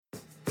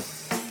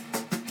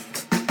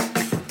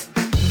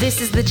This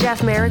is the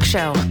Jeff Merrick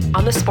Show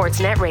on the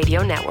Sportsnet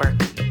Radio Network.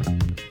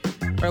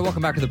 All right,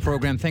 welcome back to the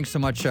program. Thanks so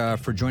much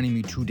for joining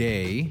me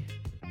today,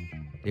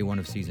 day one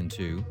of season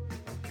 2.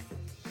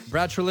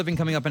 Brad Treliving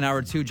coming up in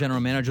hour 2, general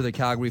manager of the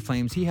Calgary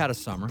Flames. He had a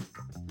summer.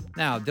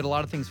 Now, did a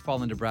lot of things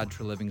fall into Brad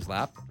Treliving's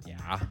lap?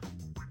 Yeah.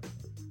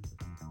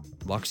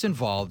 Luck's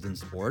involved in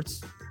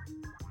sports.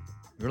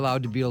 You're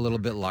allowed to be a little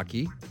bit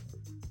lucky.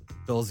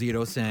 Bill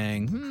Zito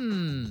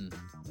saying,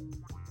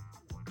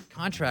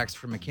 contracts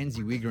for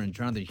Mackenzie Weegar and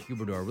Jonathan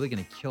Huberdeau are really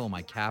going to kill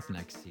my cap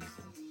next season.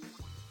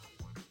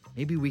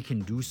 Maybe we can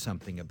do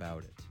something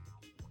about it.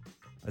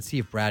 Let's see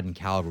if Brad and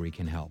Calgary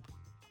can help.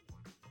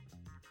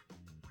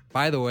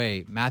 By the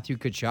way, Matthew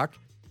Tkachuk,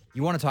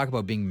 you want to talk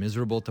about being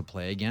miserable to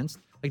play against?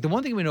 Like, the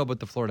one thing we know about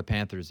the Florida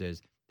Panthers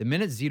is the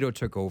minute Zito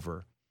took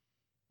over,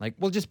 like,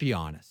 we'll just be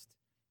honest.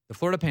 The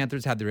Florida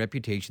Panthers had the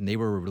reputation. They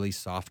were a really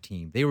soft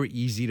team. They were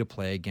easy to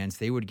play against.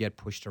 They would get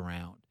pushed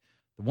around.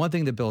 The one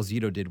thing that Bill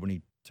Zito did when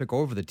he took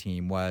over the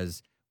team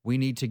was we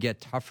need to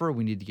get tougher.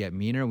 We need to get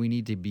meaner. We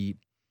need to be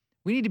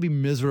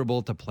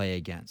miserable to play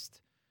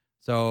against.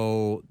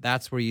 So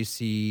that's where you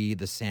see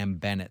the Sam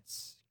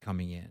Bennett's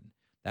coming in.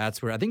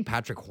 That's where I think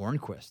Patrick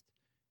Hornquist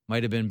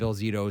might have been Bill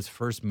Zito's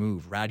first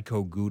move,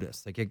 Radko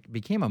Gudas. Like, it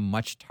became a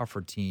much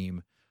tougher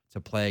team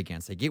to play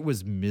against. Like, it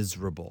was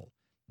miserable.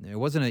 It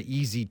wasn't an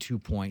easy 2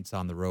 points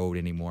on the road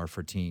anymore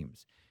for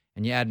teams.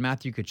 And you add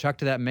Matthew Tkachuk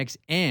to that mix.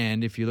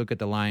 And if you look at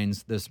the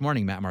lines this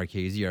morning, Matt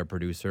Marchese, our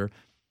producer,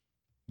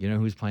 you know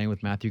who's playing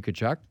with Matthew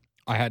Tkachuk?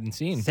 I hadn't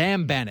seen.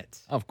 Sam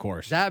Bennett. Of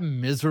course. Is that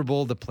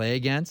miserable to play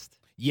against?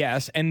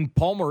 Yes, and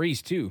Paul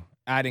Maurice, too,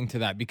 adding to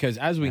that. Because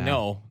as we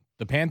know,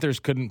 the Panthers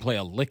couldn't play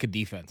a lick of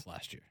defense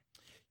last year.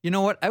 You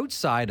know what?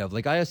 Outside of,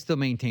 like, I still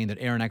maintain that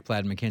Aaron Ekblad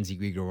and Mackenzie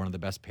Weegar are one of the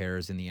best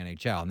pairs in the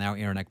NHL. Now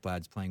Aaron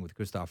Ekblad's playing with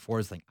Gustav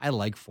Forsling. I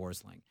like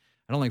Forsling.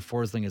 I don't like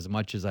Forsling as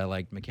much as I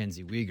like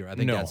Mackenzie Weegar. I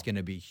think that's going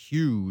to be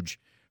huge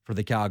for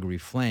the Calgary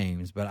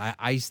Flames. But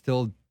I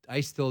still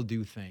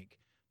do think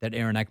that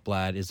Aaron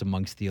Ekblad is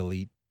amongst the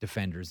elite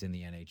defenders in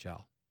the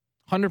NHL.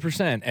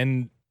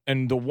 100%.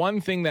 And the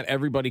one thing that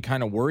everybody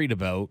kind of worried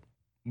about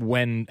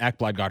when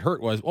Ekblad got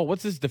hurt was, well,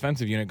 what's this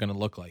defensive unit going to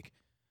look like?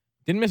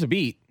 Didn't miss a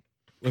beat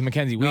with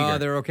Mackenzie Weegar. No,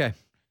 they're okay.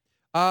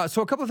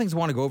 So a couple of things I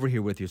want to go over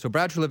here with you. So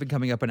Brad Treliving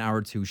coming up in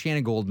hour 2.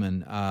 Shannon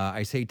Goldman,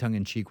 I say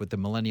tongue-in-cheek with the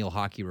Millennial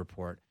Hockey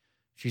Report.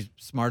 She's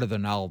smarter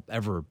than I'll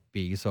ever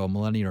be, so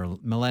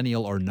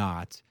millennial or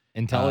not.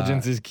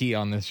 Intelligence is key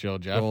on this show,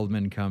 Jeff.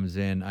 Goldman comes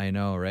in. I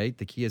know, right?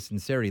 The key is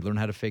sincerity. Learn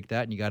how to fake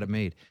that, and you got it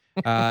made.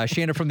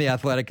 Shannon from The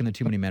Athletic and the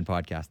Too Many Men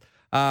podcast.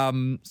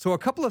 So a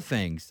couple of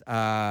things.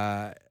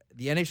 The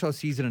NHL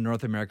season in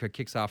North America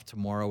kicks off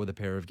tomorrow with a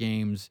pair of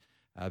games.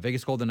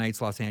 Vegas Golden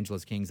Knights, Los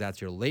Angeles Kings. That's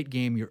your late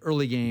game. Your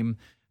early game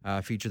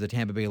feature the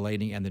Tampa Bay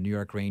Lightning and the New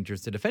York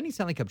Rangers. The defending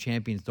Stanley Cup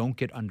champions don't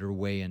get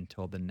underway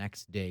until the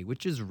next day,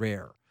 which is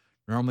rare.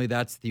 Normally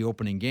that's the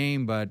opening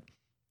game, but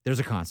there's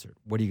a concert.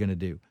 What are you going to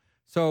do?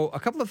 So a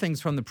couple of things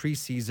from the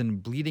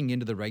preseason bleeding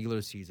into the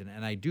regular season,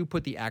 and I do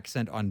put the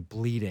accent on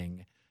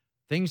bleeding.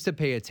 Things to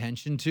pay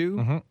attention to.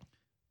 Mm-hmm.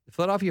 The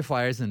Philadelphia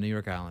Flyers and the New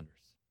York Islanders.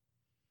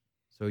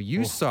 So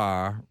you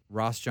saw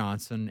Ross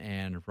Johnson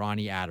and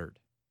Ronnie Attard.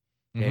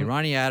 Okay, mm-hmm.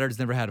 Ronnie Attard's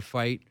never had a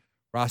fight.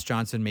 Ross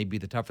Johnson may be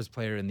the toughest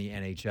player in the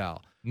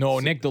NHL. No,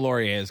 so, Nick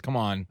Deslauriers is. Come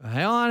on.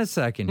 Hang on a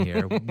second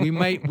here. we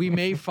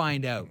may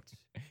find out.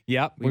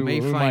 Yep. We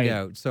may find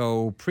out.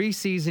 So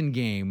preseason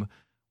game,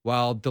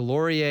 while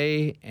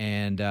Deslauriers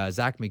and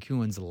Zach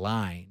McEwen's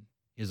line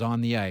is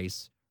on the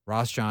ice,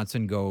 Ross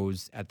Johnson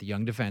goes at the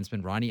young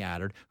defenseman, Ronnie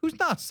Attard, who's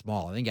not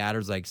small. I think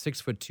Attard's like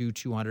 6'2",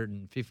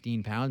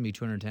 215 pounds, maybe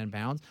 210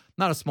 pounds.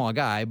 Not a small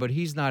guy, but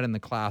he's not in the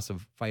class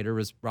of fighter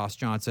as Ross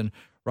Johnson.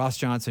 Ross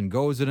Johnson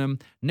goes at him.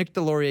 Nick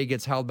Deslauriers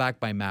gets held back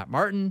by Matt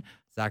Martin.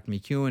 Zach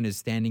McEwen is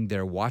standing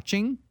there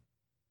watching,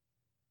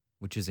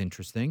 which is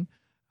interesting.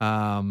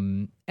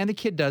 And the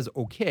kid does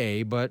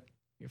okay, but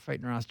you're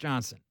fighting Ross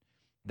Johnson.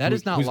 That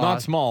is not who's lost.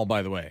 Not small,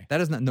 by the way. That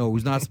is not. No,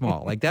 who's not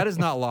small. Like, that is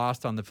not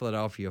lost on the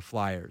Philadelphia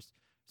Flyers.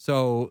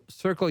 So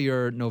circle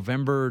your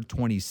November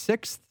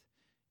 26th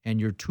and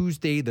your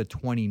Tuesday the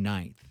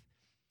 29th.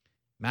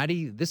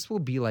 Maddie, this will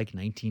be like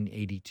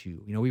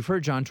 1982. You know, we've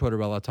heard John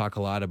Tortorella talk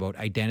a lot about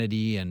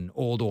identity and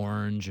Old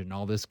Orange and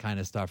all this kind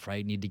of stuff,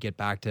 right? Need to get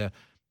back to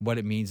what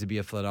it means to be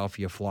a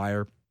Philadelphia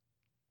Flyer.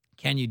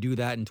 Can you do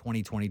that in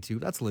 2022?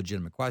 That's a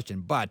legitimate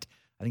question, but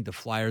I think the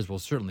Flyers will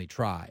certainly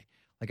try.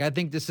 Like, I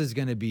think this is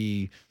going to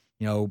be,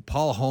 you know,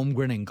 Paul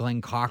Holmgren and Glenn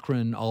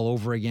Cochran all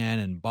over again,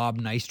 and Bob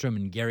Nystrom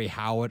and Gary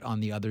Howitt on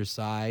the other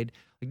side.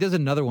 Like, there's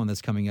another one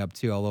that's coming up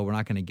too, although we're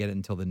not going to get it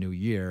until the new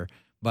year.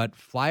 But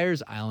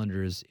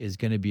Flyers-Islanders is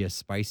going to be a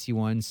spicy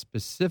one,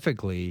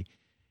 specifically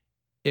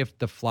if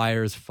the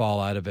Flyers fall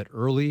out of it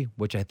early,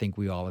 which I think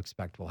we all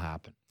expect will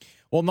happen.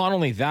 Well, not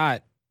only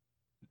that,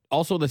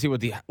 also let's see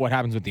what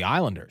happens with the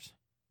Islanders.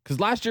 Because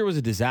last year was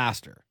a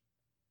disaster.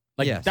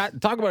 Like, yes.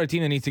 Talk about a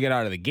team that needs to get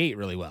out of the gate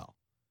really well.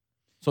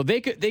 So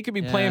they could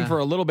be playing for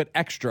a little bit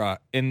extra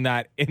in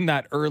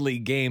that early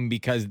game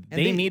because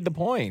they need the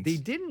points. They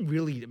didn't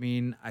really. I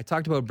mean, I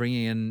talked about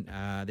bringing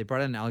in. They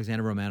brought in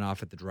Alexander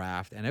Romanov at the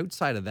draft, and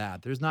outside of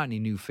that, there's not any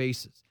new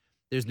faces.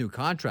 There's new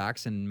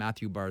contracts, and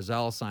Matthew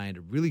Barzal signed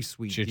a really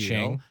sweet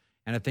deal.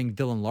 And I think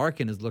Dylan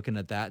Larkin is looking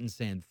at that and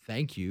saying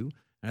thank you.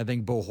 And I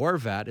think Bo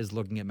Horvat is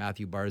looking at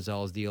Matthew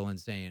Barzal's deal and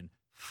saying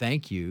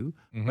thank you.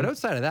 Mm-hmm. But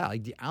outside of that,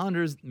 like the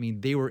Islanders, I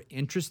mean, they were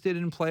interested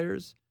in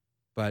players,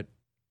 but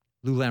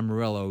Lou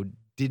Lamoriello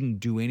didn't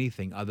do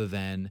anything other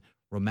than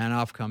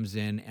Romanov comes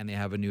in and they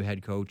have a new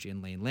head coach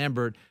in Lane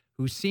Lambert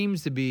who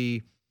seems to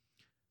be,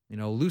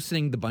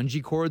 loosening the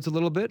bungee cords a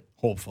little bit.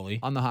 Hopefully.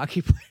 On the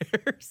hockey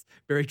players.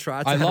 Barry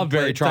Trotz. I love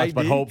Barry Trotz,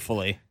 but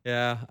hopefully.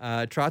 Yeah.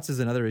 Trotz is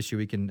another issue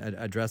we can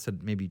address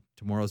at maybe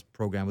tomorrow's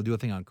program. We'll do a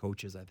thing on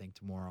coaches, I think,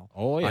 tomorrow.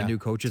 Oh, yeah. On new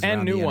coaches and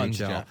around new the ones,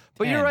 NHL. Jeff.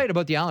 But you're right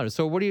about the Islanders.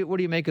 So what do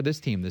you make of this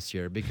team this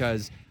year?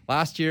 Because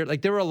last year,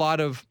 there were a lot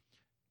of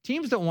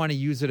teams don't want to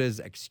use it as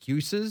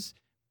excuses,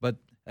 but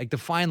the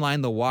fine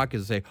line they'll walk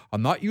is say,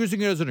 I'm not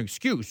using it as an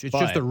excuse. It's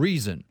just a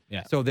reason.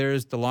 Yeah. So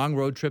there's the long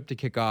road trip to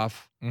kick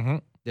off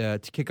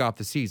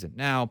the season.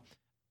 Now,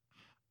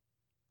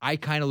 I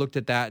kind of looked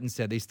at that and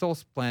said they still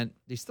spent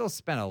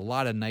a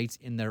lot of nights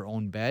in their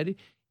own bed,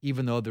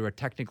 even though they were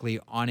technically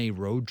on a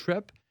road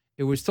trip.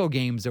 It was still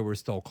games that were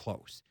still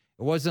close.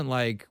 It wasn't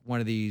like one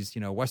of these,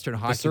 Western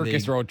Hockey League. The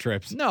circus road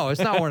trips. No,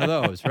 it's not one of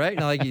those, right?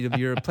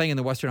 You're playing in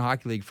the Western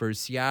Hockey League for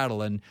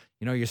Seattle and,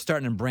 you're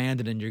starting in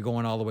Brandon and you're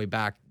going all the way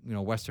back,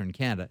 Western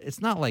Canada.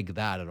 It's not like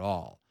that at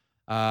all.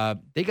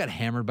 They got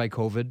hammered by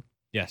COVID.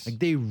 Yes.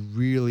 They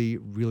really,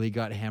 really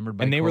got hammered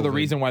by COVID. And they were the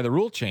reason why the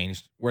rule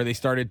changed, where they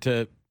started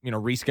to,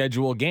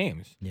 reschedule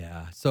games.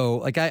 Yeah.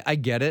 So, I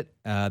get it.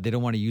 They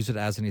don't want to use it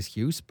as an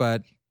excuse,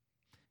 but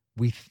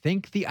we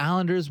think the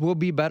Islanders will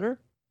be better.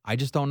 I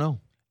just don't know.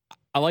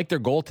 I like their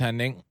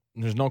goaltending.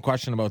 There's no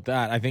question about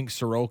that. I think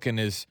Sorokin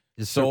is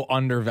so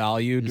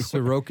undervalued. Is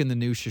Sorokin the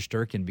new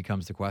Shesterkin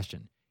becomes the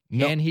question.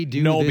 Can he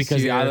do No, this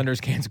because year? the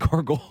Islanders can't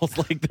score goals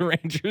like the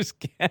Rangers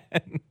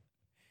can.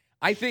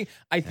 I think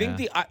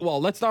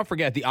let's not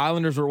forget the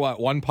Islanders were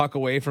one puck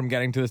away from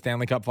getting to the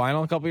Stanley Cup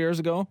final a couple years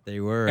ago. They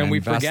were, and we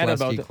forget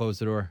about it.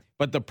 Closed the door.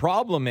 But the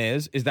problem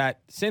is that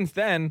since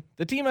then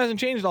the team hasn't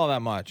changed all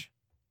that much.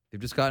 They've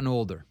just gotten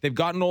older. They've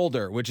gotten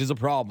older, which is a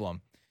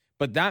problem.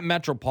 But that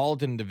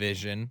Metropolitan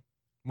Division,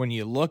 when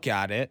you look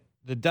at it,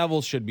 the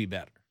Devils should be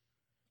better.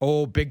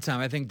 Oh, big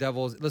time. I think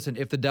Devils, listen,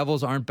 if the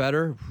Devils aren't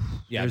better,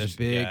 there's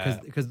big.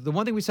 Because the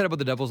one thing we said about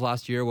the Devils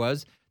last year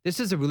was this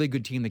is a really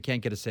good team that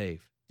can't get a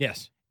save.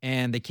 Yes.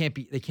 And they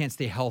can't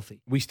stay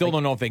healthy. We still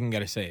don't know if they can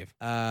get a save.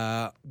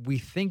 We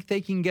think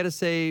they can get a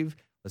save.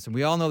 Listen,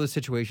 we all know the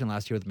situation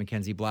last year with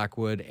Mackenzie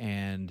Blackwood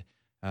and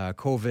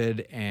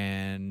COVID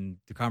and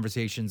the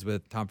conversations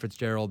with Tom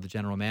Fitzgerald, the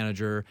general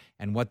manager,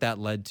 and what that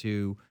led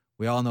to.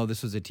 We all know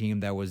this was a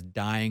team that was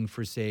dying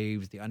for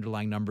saves. The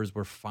underlying numbers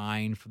were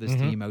fine for this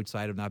team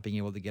outside of not being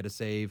able to get a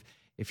save.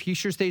 If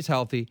Hischier stays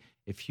healthy,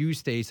 if Hughes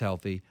stays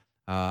healthy,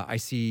 I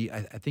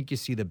think you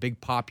see the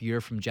big pop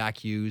year from Jack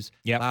Hughes.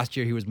 Yep. Last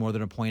year he was more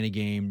than a point a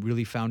game,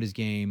 really found his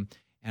game.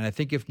 And I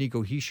think if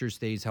Nico Hischier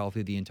stays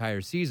healthy the entire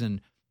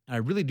season, and I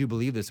really do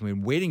believe this, we've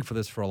been waiting for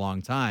this for a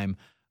long time,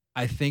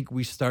 I think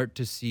we start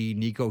to see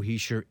Nico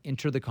Hischier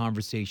enter the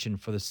conversation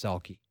for the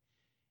Selke.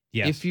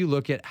 Yes. If you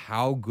look at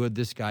how good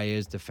this guy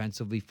is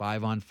defensively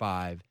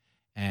 5-on-5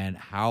 and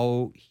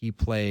how he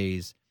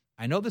plays,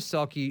 I know the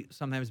Selke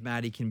sometimes,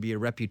 Maddie, can be a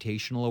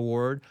reputational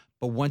award,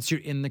 but once you're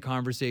in the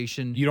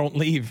conversation, you don't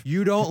leave.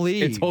 You don't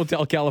leave. It's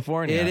Hotel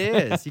California. It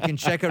is. You can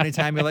check out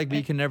anytime you like, but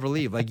you can never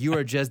leave. You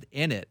are just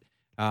in it.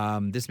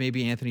 This may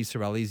be Anthony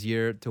Cirelli's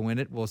year to win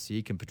it. We'll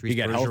see. Can Patrice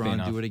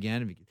Bergeron do it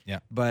again? Yeah.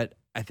 But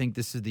I think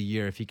this is the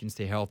year, if he can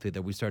stay healthy,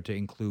 that we start to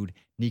include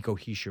Nico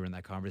Hischier in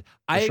that conversation.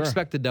 I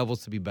expect the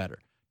Devils to be better.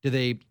 Are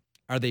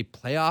they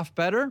playoff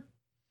better?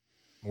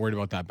 I'm worried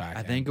about that back.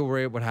 I think we're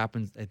worried what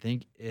happens. I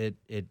think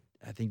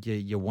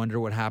you wonder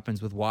what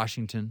happens with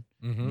Washington.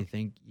 Mm-hmm. You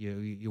think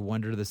you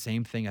wonder the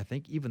same thing. I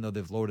think even though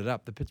they've loaded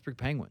up the Pittsburgh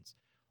Penguins,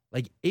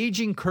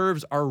 aging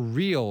curves are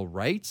real,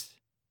 right?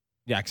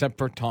 Yeah, except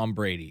for Tom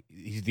Brady.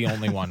 He's the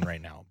only one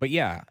right now. But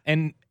yeah,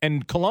 and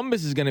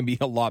Columbus is going to be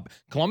a lot.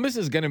 Columbus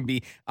is going to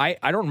be, I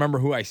don't remember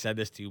who I said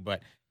this to,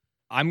 but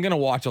I'm going to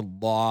watch a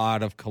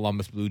lot of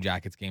Columbus Blue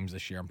Jackets games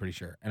this year, I'm pretty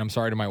sure. And I'm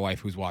sorry to my wife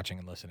who's watching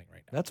and listening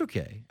right now. That's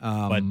okay.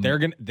 But they're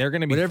going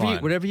to be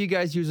fun. Whatever you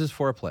guys use as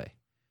foreplay.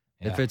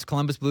 Yeah. If it's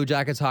Columbus Blue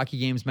Jackets hockey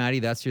games, Maddie,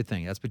 that's your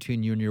thing. That's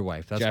between you and your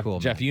wife. That's cool,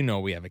 Jeff, man. you know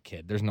we have a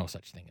kid. There's no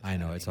such thing as I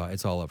know. that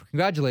It's all over.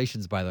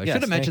 Congratulations, by the way. I Yes,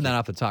 should have mentioned thank that you.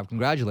 off the top.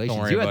 Congratulations.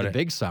 Don't worry You had about the it.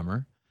 big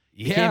summer.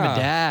 Yeah. Became a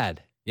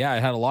dad. Yeah, I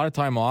had a lot of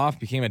time off,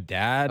 became a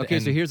dad. Okay,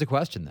 so here's a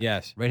question then.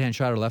 Yes. Right-hand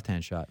shot or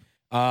left-hand shot?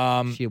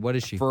 What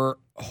is she?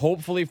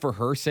 Hopefully for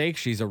her sake,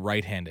 she's a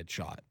right-handed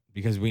shot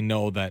because we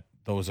know that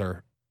those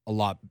are a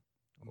lot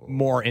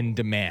more in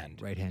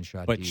demand. Right-hand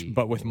shot.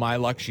 But with my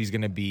luck, she's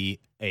going to be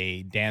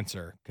a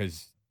dancer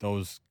because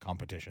those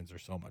competitions are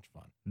so much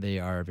fun. They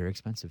are very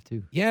expensive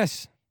too.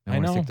 Yes. I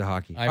want to stick to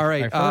hockey. All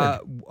right.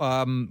 I've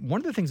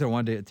one of the things I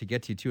wanted to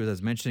get to, too, is I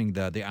was mentioning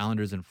the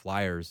Islanders and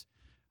Flyers.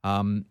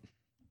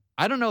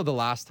 I don't know the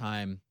last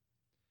time,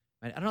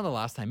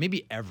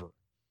 maybe ever,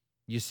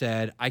 you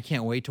said, I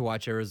can't wait to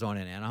watch Arizona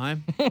and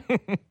Anaheim.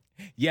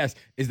 Yes.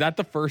 Is that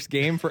the first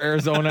game for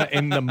Arizona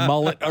in the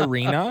Mullet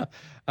Arena?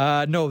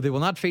 No, they will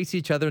not face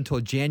each other until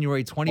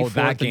January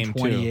 24th and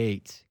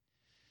 28th.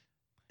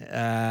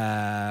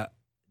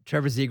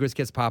 Trevor Zegras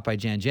gets popped by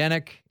Jan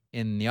Jenik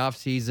in the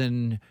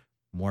offseason.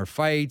 More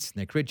fights.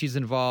 Nick Ritchie's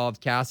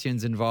involved.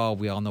 Cassian's involved.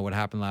 We all know what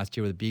happened last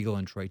year with Beagle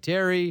and Troy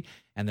Terry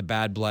and the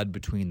bad blood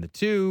between the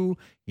two.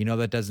 You know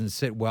that doesn't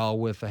sit well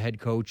with a head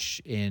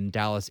coach in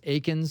Dallas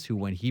Aikens, who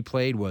when he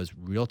played was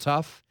real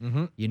tough.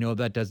 Mm-hmm. You know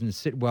that doesn't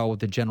sit well with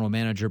the general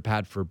manager,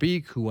 Pat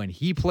Verbeek, who when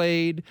he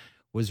played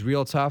was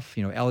real tough.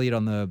 You know, Elliot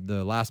on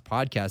the last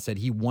podcast said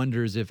he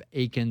wonders if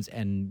Aikens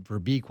and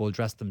Verbeek will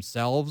address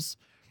themselves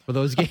for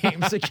those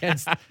games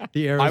against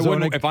the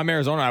Arizona. If I'm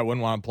Arizona, I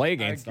wouldn't want to play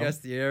against them. I guess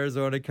the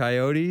Arizona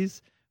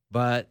Coyotes.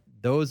 But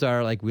those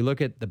are like, we look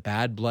at the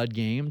bad blood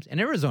games, and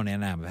Arizona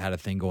and Anaheim have had a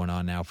thing going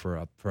on now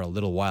for a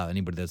little while.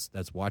 Anybody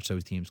that's watched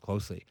those teams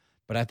closely.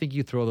 But I think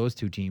you throw those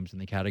two teams in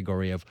the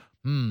category of,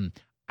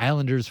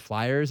 Islanders,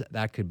 Flyers,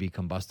 that could be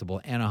combustible.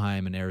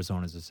 Anaheim and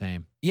Arizona is the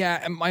same. Yeah,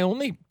 and my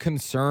only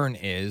concern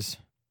is,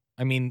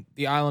 I mean,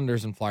 the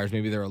Islanders and Flyers,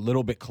 maybe they're a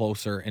little bit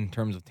closer in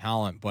terms of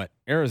talent, but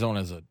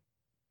Arizona's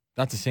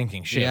that's a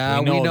sinking ship. Yeah,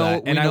 we know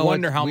that. And I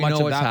wonder how much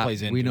of that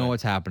plays into it. We know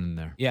what's happening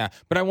there. Yeah,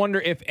 but I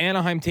wonder if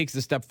Anaheim takes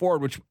the step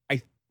forward, which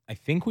I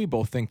think we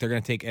both think they're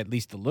going to take at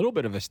least a little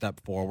bit of a step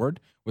forward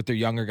with their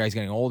younger guys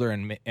getting older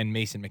and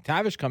Mason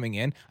McTavish coming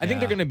in. I think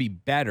they're going to be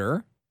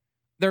better.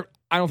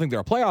 I don't think they're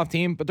a playoff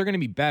team, but they're going to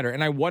be better.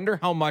 And I wonder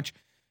how much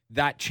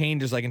that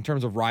changes, like in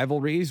terms of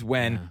rivalries,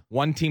 when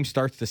one team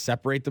starts to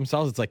separate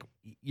themselves. It's like,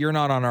 you're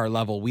not on our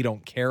level. We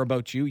don't care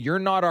about you. You're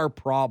not our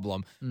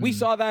problem. We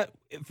saw that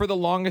for the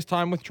longest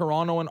time with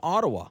Toronto and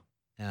Ottawa.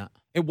 Yeah.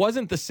 It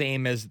wasn't the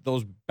same as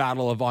those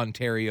Battle of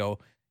Ontario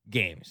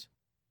games,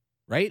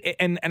 right?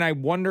 And I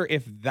wonder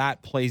if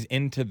that plays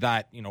into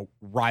that,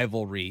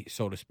 rivalry,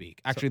 so to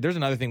speak. Actually, there's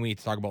another thing we need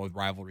to talk about with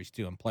rivalries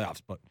too in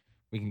playoffs, but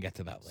we can get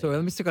to that later. So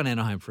let me stick on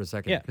Anaheim for a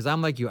second, because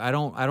I'm like you. I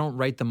don't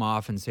write them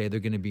off and say they're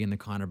going to be in the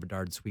Connor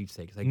Bedard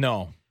sweepstakes. Like,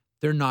 no,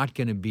 they're not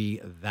going to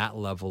be that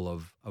level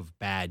of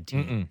bad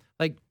team. Mm-mm.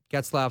 Like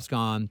Getzlaf's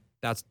gone.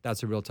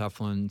 That's a real tough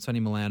one. Sonny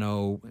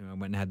Milano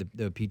went and had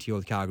the PTO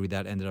with Calgary.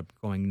 That ended up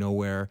going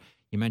nowhere.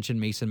 You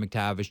mentioned Mason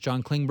McTavish.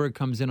 John Klingberg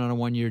comes in on a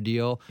 1-year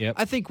deal. Yep.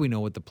 I think we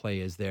know what the play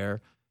is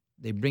there.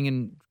 They bring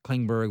in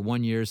Klingberg,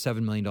 1 year,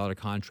 $7 million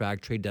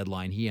contract, trade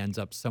deadline. He ends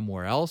up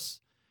somewhere else.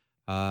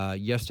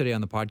 Yesterday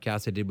on the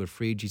podcast I did with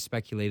Fried, he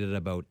speculated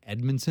about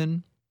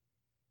Edmondson.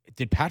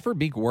 Did Pat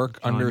Verbeek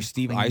work John under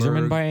Steve Klingberg.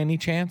 Yzerman by any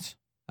chance?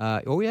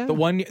 Oh yeah, The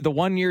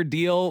 1 year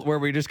deal where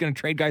we're just going to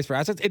trade guys for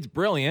assets. It's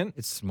brilliant.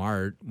 it's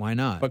smart. Why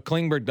not? But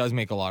Klingberg does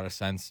make a lot of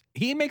sense.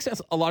 He makes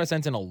a lot of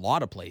sense in a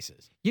lot of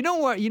places. You know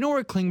what? You know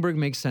where Klingberg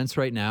makes sense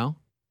right now?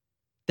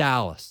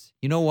 Dallas.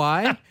 You know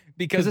why?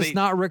 Because it's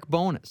not Rick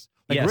Bowness.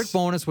 Like Yes. Rick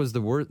Bowness was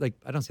the worst. Like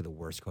I don't say the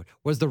worst coach.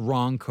 Was the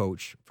wrong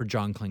coach for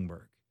John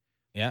Klingberg.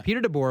 Yeah.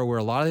 Peter DeBoer, where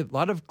a lot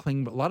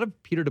of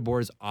Peter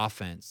DeBoer's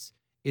offense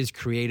is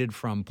created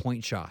from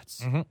point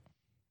shots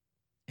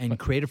and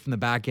created from the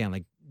back end.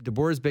 Like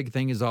DeBoer's big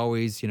thing is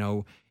always,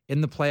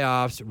 in the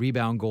playoffs,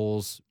 rebound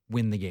goals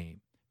win the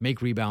game.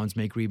 Make rebounds.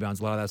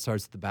 A lot of that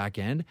starts at the back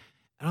end.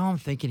 And all I'm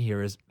thinking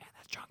here is, man,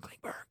 that's John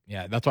Klingberg.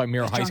 Yeah, that's why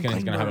Miro That's John Heiskanen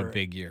is going to have a Klingberg.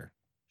 big year.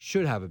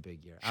 Should have a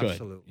big year. Should.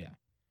 Absolutely. Yeah.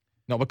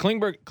 No, but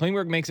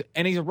Klingberg makes it,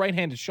 and he's a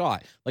right-handed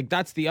shot. Like,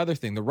 that's the other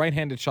thing. The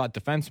right-handed shot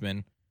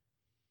defenseman,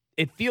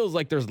 it feels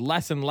like there's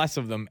less and less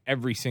of them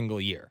every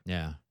single year.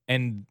 Yeah.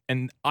 And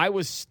I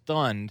was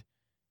stunned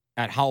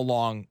at how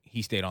long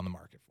he stayed on the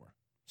market for.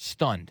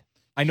 Stunned.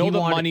 I know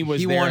money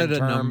was he there. wanted in a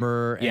term.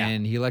 number, Yeah.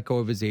 and he let go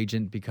of his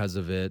agent because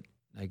of it.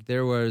 Like It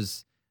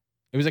was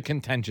a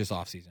contentious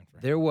offseason for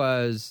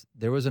him.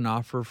 there was an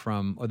offer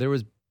from, how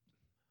do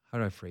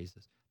I phrase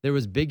this? There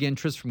was big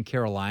interest from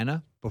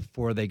Carolina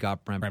before they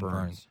got Brent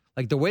Burns.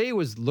 Like the way it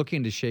was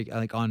looking to shake,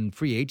 like on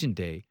free agent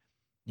day,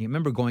 you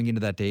remember going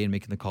into that day and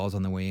making the calls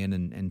on the way in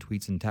and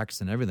tweets and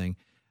texts and everything.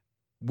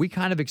 We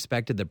kind of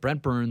expected that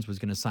Brent Burns was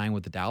going to sign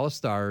with the Dallas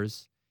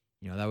Stars.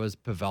 That was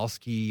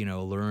Pavelski,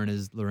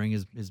 luring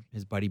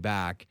his buddy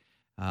back.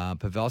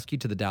 Pavelski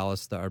to the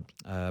Dallas Star,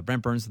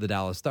 Brent Burns to the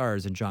Dallas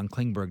Stars, and John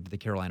Klingberg to the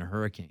Carolina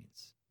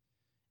Hurricanes.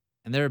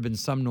 And there had been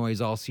some noise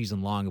all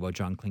season long about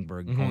John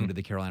Klingberg going to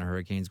the Carolina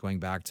Hurricanes, going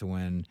back to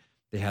when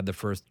they had the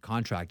first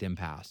contract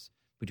impasse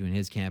between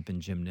his camp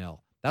and Jim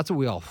Nill. That's what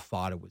we all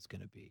thought it was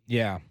going to be.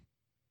 Yeah.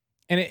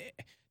 And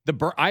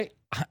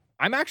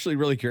I'm actually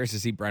really curious to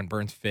see Brent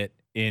Burns fit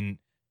in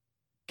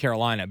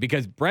Carolina,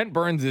 because Brent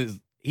Burns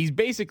he's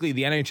basically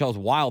the NHL's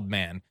wild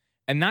man,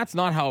 and that's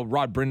not how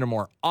Rod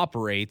Brind'Amour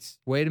operates.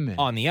 Wait a minute.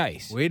 On the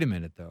ice. Wait a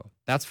minute, though.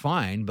 That's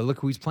fine, but look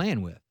who he's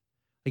playing with.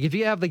 Like, if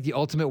you have, like, the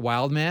ultimate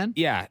wild man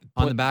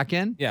on the back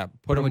end,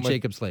 put him with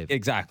Jacob Slave.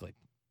 Exactly.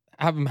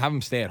 Have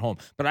him stay at home.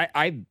 But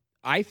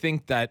I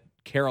think that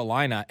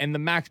Carolina, and the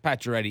Max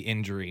Pacioretty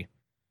injury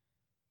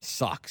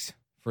sucks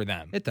for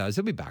them. It does.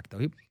 He'll be back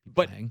though.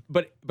 But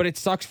it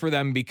sucks for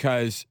them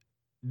because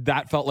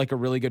that felt like a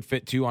really good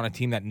fit too on a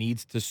team that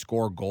needs to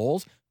score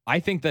goals. I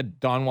think that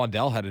Don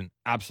Waddell had an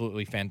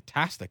absolutely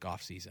fantastic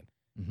offseason.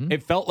 Mm-hmm.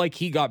 It felt like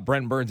he got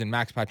Brent Burns and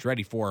Max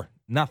Pacioretty for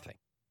nothing.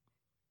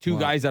 Two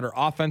guys that are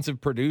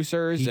offensive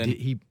producers.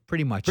 He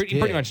pretty much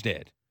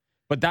did.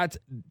 But that's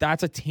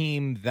a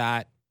team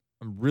that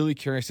I'm really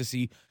curious to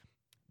see.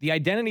 The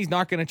identity's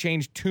not going to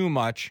change too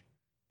much,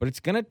 but it's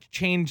going to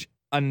change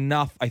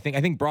enough. I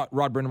think Rod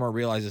Brindamore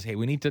realizes, hey,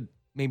 we need to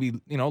maybe,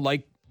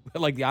 like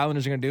the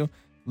Islanders are going to do,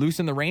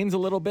 loosen the reins a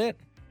little bit.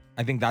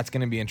 I think that's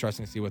going to be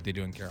interesting to see what they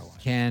do in Carolina.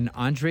 Can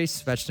Andrei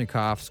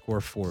Svechnikov score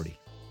 40?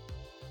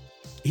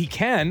 He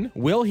can.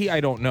 Will he?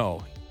 I don't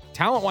know.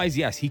 Talent-wise,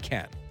 yes, he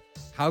can.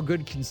 How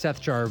good can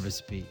Seth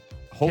Jarvis be?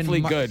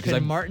 Hopefully good.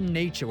 Can Martin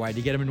Nature, why, did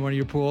you get him in one of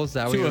your pools?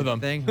 That two of them.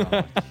 Thing?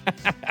 Oh,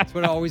 that's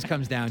what it always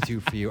comes down to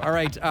for you. All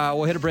right,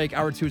 we'll hit a break.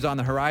 Hour 2 is on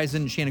the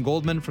horizon. Shannon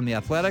Goldman from The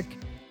Athletic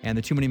and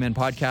the Too Many Men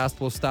podcast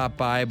will stop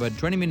by. But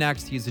joining me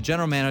next, he's the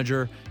general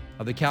manager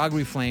of the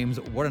Calgary Flames.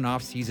 What an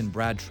offseason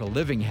Brad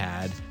Treliving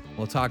had.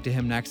 We'll talk to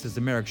him next as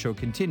the Merrick Show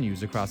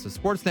continues across the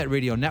Sportsnet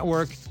Radio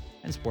Network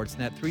and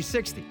Sportsnet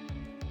 360.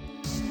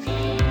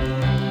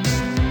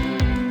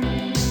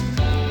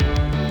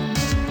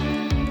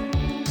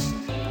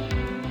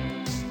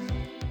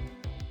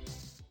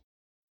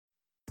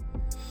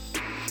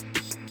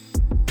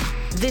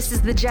 This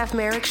is the Jeff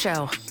Merrick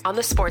Show on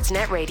the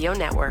Sportsnet Radio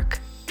Network.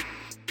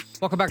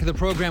 Welcome back to the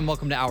program.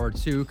 Welcome to Hour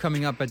 2.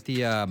 Coming up at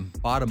the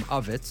bottom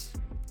of it,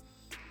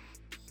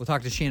 we'll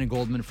talk to Shannon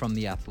Goldman from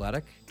The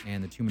Athletic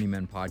and the Too Many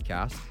Men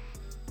podcast.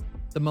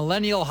 The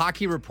Millennial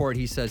Hockey Report,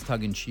 he says,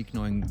 tongue-in-cheek,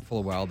 knowing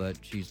full well that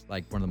she's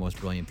like one of the most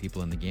brilliant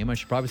people in the game. I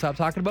should probably stop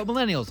talking about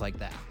millennials like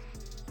that.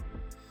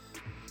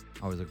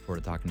 Always look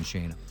forward to talking to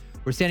Shannon.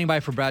 We're standing by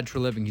for Brad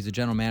Treliving. He's the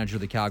general manager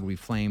of the Calgary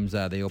Flames.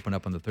 They open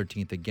up on the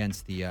 13th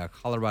against the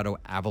Colorado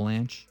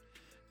Avalanche.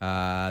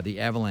 The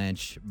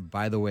Avalanche,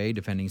 by the way,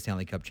 defending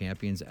Stanley Cup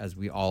champions, as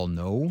we all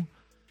know.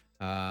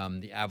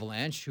 The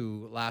Avalanche,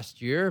 who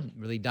last year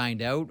really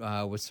dined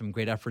out with some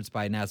great efforts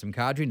by Nazem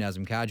Kadri.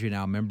 Nazem Kadri,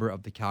 now a member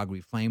of the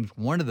Calgary Flames.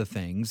 One of the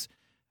things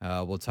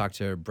we'll talk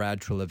to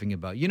Brad Treliving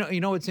about. You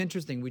know, it's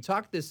interesting. We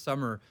talked this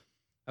summer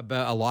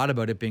a lot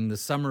about it being the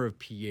summer of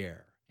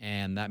Pierre.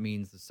 And that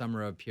means the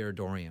summer of Pierre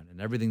Dorion and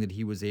everything that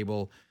he was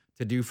able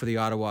to do for the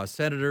Ottawa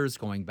Senators,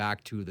 going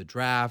back to the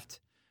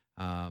draft.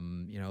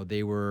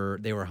 They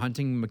were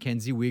hunting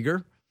Mackenzie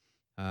Weegar.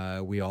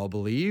 We all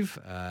believe.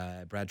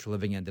 Brad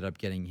Treliving ended up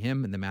getting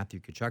him in the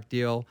Matthew Tkachuk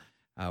deal.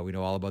 We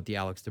know all about the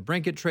Alex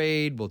DeBrincat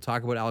trade. We'll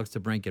talk about Alex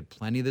DeBrincat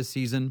plenty this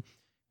season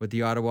with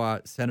the Ottawa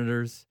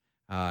Senators.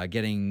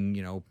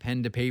 Getting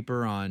pen to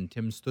paper on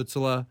Tim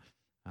Stützle,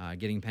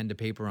 getting pen to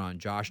paper on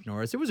Josh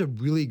Norris. It was a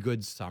really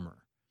good summer.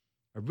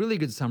 A really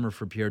good summer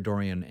for Pierre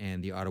Dorion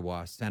and the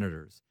Ottawa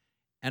Senators.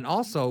 And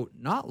also,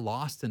 not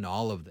lost in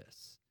all of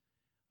this.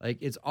 Like,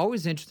 it's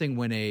always interesting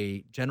when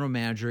a general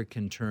manager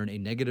can turn a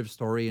negative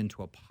story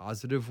into a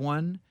positive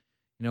one.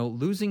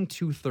 Losing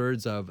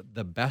 2/3 of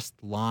the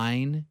best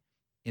line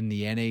in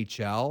the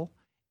NHL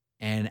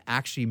and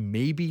actually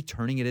maybe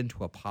turning it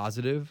into a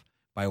positive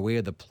by way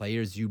of the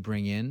players you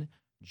bring in,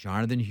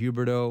 Jonathan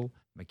Huberdeau,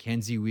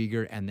 Mackenzie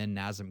Weegar, and then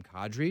Nazem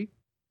Kadri,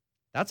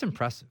 that's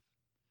impressive.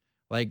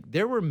 Like,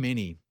 there were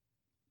many,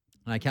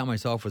 and I count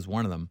myself as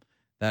one of them,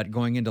 that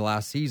going into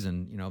last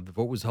season, the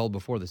vote was held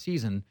before the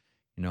season,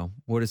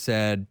 would have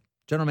said,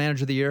 General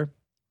Manager of the Year,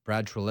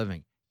 Brad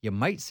Treliving. You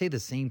might say the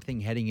same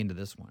thing heading into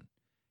this one,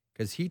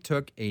 because he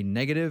took a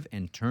negative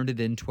and turned it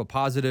into a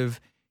positive.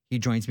 He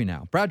joins me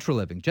now. Brad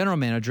Treliving, General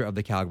Manager of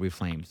the Calgary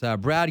Flames.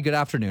 Brad, good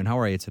afternoon. How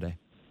are you today?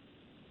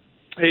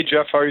 Hey,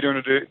 Jeff. How are you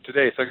doing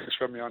today? Thanks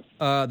for having me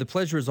on. The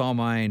pleasure is all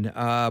mine.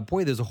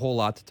 Boy, there's a whole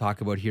lot to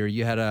talk about here.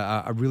 You had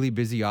a really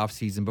busy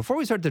offseason. Before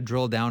we start to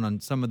drill down on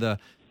some of the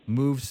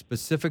moves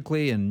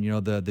specifically and,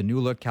 the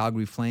new look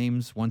Calgary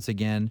Flames once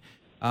again,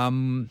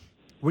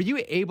 were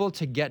you able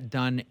to get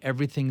done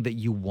everything that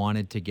you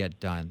wanted to get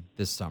done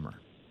this summer?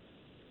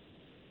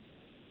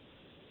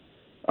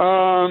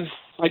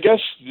 I guess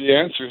the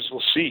answer is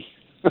we'll see.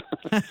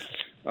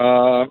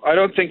 I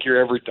don't think you're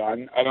ever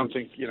done. I don't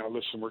think,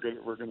 listen, we're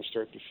going to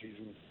start the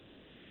season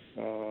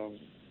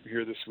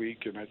here this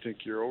week, and I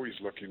think you're always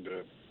looking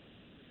to,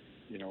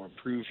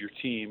 improve your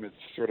team. It's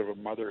sort of a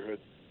motherhood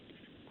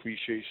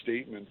cliche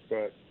statement,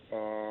 but,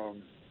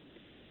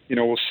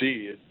 we'll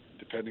see,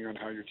 depending on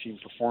how your team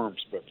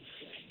performs. But,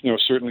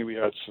 certainly we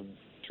had some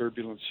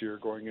turbulence here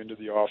going into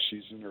the off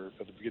season or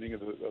at the beginning of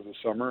the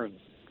summer, and,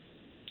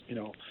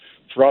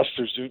 for us,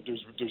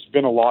 there's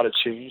been a lot of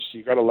change, so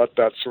you got to let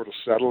that sort of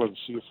settle and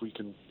see if we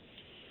can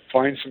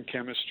find some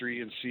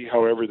chemistry and see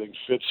how everything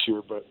fits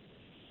here. But,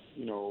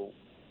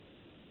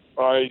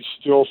 I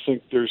still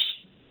think there's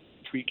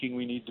tweaking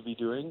we need to be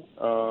doing.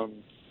 I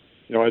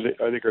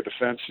think our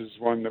defense is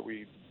one that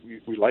we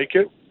like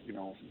it.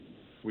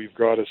 We've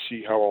got to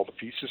see how all the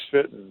pieces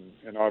fit,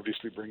 and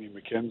obviously bringing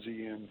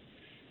Mackenzie in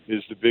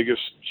is the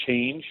biggest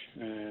change,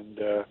 and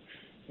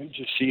and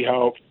just see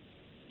how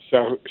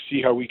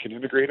we can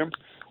integrate them.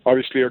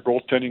 Obviously, our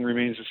goaltending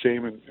remains the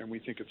same, and we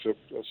think it's a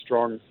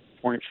strong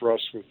point for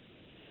us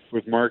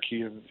with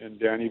Markey and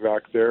Danny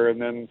back there.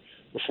 And then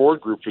the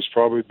forward group has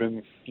probably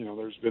been,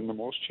 there's been the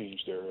most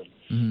change there.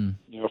 And,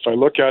 if I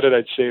look at it,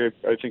 I'd say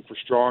I think we're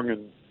strong,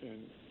 and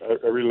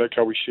I really like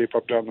how we shape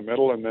up down the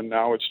middle. And then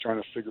now it's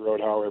trying to figure out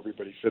how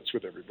everybody fits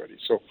with everybody.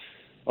 So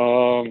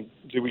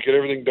did we get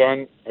everything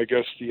done? I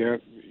guess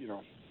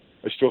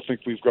I still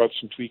think we've got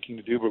some tweaking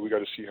to do, but we got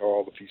to see how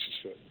all the pieces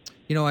fit.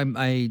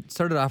 I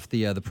started off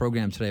the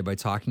program today by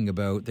talking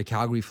about the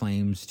Calgary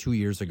Flames 2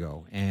 years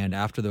ago, and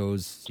after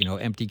those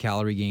empty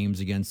calorie games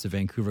against the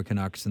Vancouver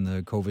Canucks in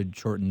the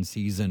COVID-shortened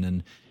season,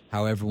 and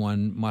how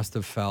everyone must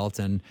have felt.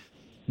 And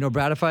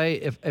Brad,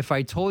 if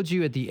I told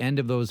you at the end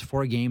of those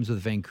 4 games with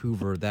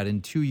Vancouver that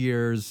in 2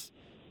 years,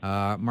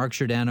 Mark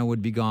Giordano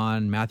would be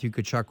gone, Matthew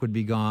Tkachuk would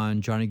be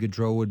gone, Johnny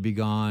Gaudreau would be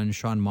gone,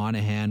 Sean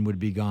Monahan would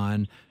be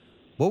gone,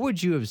 what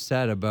would you have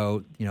said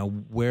about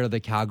where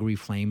the Calgary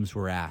Flames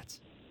were at?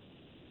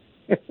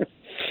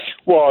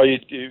 Well,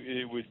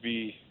 it would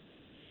be,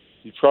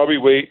 you'd probably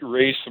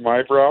raise some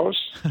eyebrows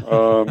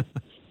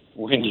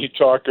when you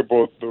talk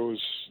about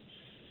those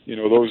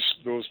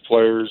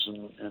players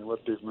and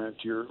what they've meant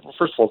here. Well,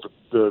 first of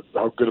all,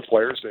 how good of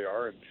players they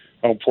are and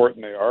how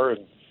important they are,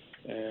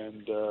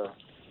 and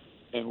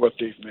what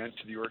they've meant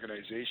to the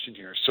organization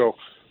here. So,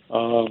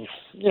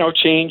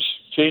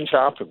 change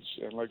happens,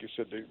 and like I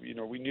said,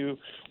 we knew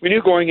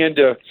going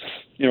into,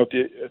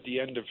 at the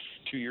end of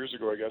 2 years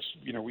ago, I guess,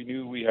 we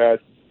knew we had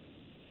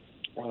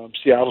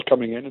Seattle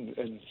coming in,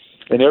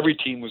 and every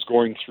team was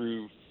going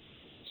through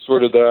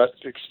sort of that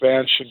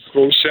expansion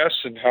process,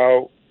 and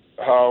how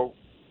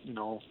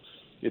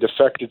it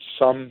affected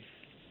some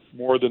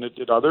more than it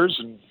did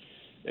others,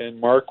 and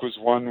Mark was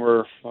one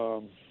where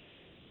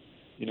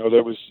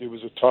it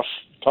was a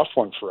tough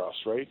one for us,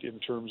 right, in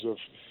terms of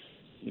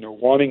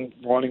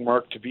wanting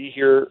Mark to be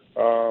here,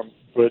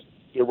 but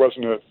there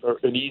wasn't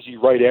an easy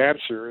right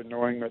answer, and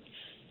knowing that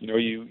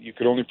you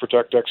could only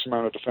protect X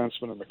amount of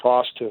defensemen and the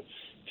cost to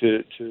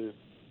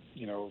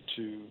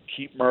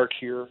keep Mark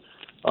here.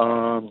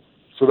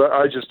 So that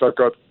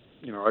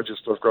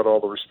I've got all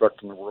the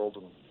respect in the world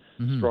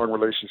and strong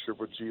relationship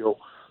with Gio.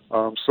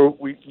 So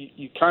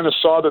you kind of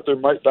saw that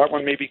that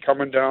one may be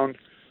coming down.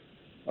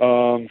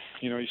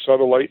 You saw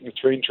the light in the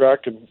train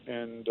track, and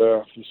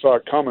you saw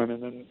it coming,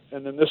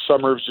 and then this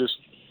summer was just,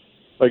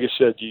 like I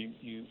said,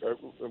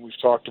 and we've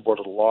talked about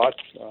it a lot.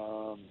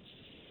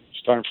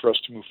 It's time for us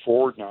to move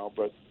forward now,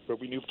 but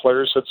we knew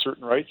players had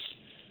certain rights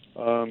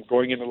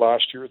going into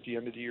last year at the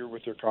end of the year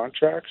with their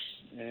contracts,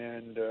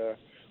 and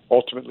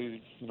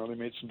ultimately, they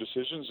made some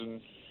decisions,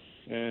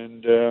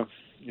 and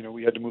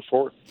we had to move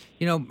forward.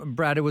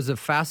 Brad, it was a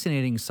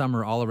fascinating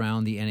summer all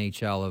around the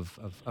NHL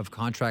of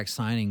contract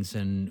signings.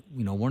 And,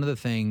 one of the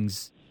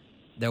things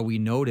that we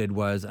noted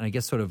was, and I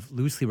guess sort of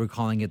loosely we're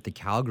calling it the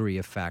Calgary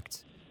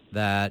effect,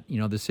 that,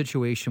 the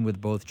situation with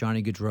both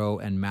Johnny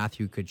Gaudreau and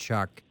Matthew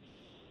Tkachuk,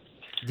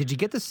 did you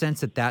get the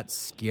sense that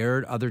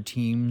scared other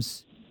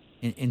teams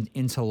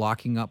into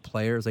locking up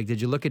players? Like, did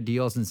you look at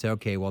deals and say,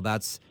 okay, well,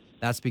 that's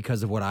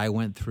because of what I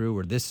went through,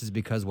 or this is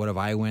because what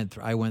I went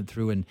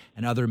through, and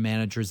other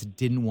managers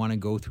didn't want to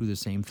go through the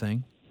same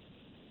thing?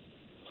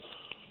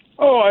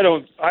 Oh,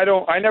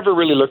 I never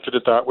really looked at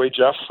it that way,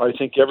 Jeff. I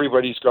think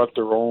everybody's got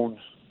their own,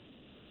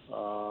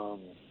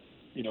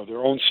 their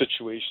own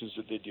situations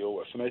that they deal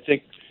with. And I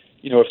think,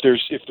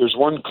 if there's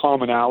one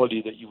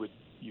commonality that you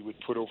would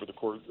put over the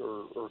course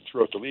or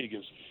throughout the league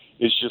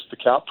is just the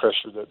cap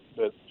pressure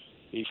that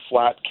a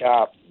flat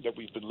cap that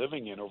we've been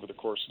living in over the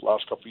course of the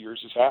last couple of years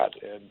has had.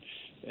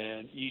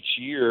 And each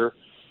year,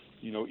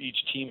 each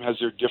team has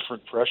their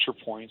different pressure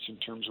points in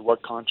terms of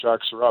what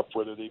contracts are up,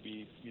 whether they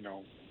be,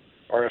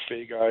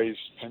 RFA guys,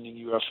 pending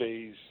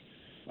UFAs,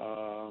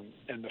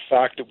 and the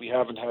fact that we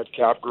haven't had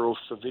cap growth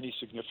of any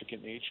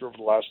significant nature over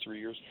the last 3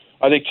 years.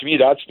 I think, to me,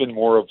 that's been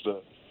more of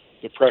the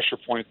pressure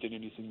point than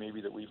anything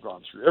maybe that we've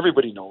gone through.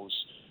 Everybody knows,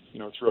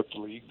 throughout the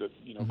league that,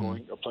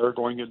 a player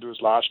going into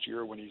his last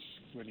year when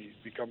he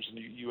becomes a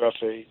new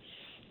UFA,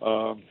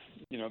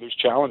 there's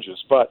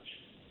challenges. But,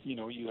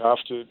 you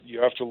have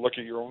to look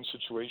at your own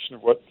situation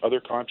of what other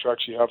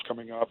contracts you have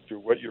coming up, or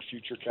what your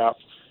future cap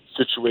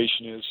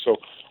situation is. So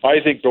I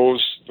think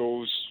those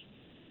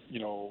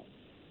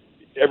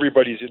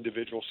everybody's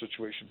individual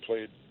situation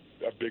played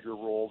a bigger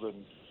role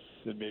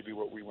than maybe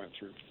what we went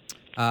through.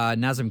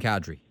 Nazem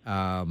Kadri.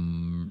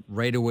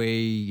 Right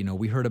away,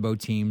 we heard about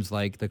teams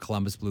like the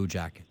Columbus Blue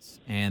Jackets.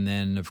 And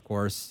then, of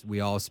course, we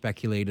all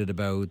speculated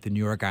about the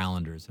New York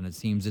Islanders. And it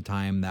seems at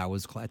times that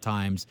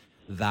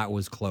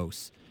was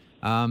close.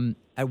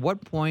 At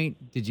what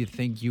point did you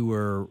think you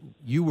were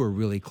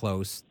really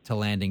close to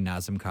landing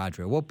Nazem Kadri?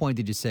 At what point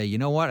did you say, you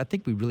know what, I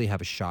think we really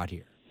have a shot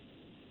here?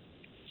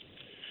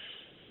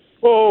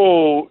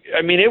 Oh,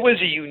 I mean, it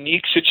was a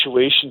unique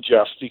situation,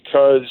 Jeff,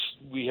 because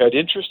we had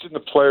interest in the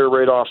player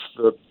right off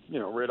the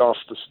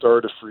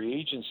start of free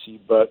agency,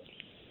 but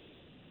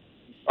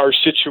our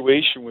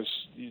situation was,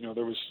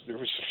 there was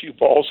a few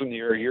balls in the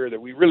air here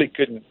that we really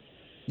couldn't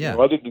Yeah.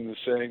 Other than the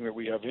saying that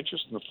we have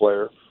interest in the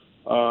player,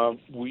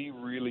 we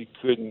really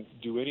couldn't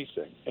do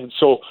anything. And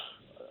so,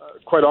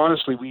 quite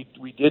honestly, we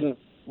didn't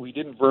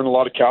burn a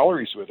lot of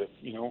calories with it.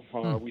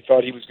 We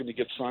thought he was going to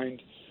get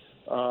signed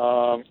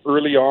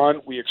early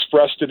on. We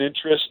expressed an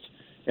interest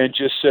and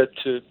just said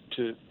to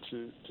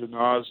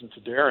Naz and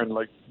to Darren,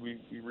 like, we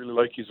really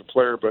like you as a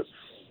player, but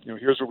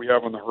here's what we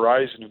have on the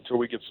horizon. Until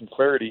we get some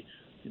clarity,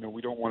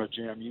 we don't want to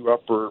jam you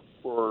up or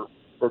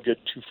get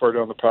too far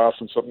down the path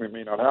on something that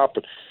may not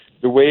happen.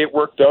 The way it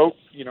worked out,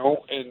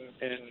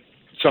 and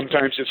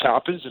sometimes this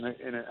happens, and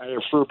I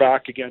refer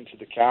back again to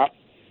the cap,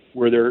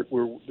 where there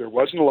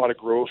wasn't a lot of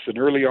growth, and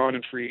early on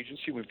in free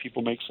agency, when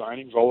people make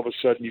signings, all of a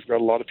sudden you've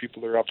got a lot of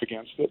people that are up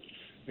against it,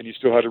 and you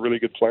still had a really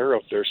good player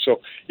out there.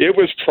 So it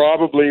was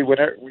probably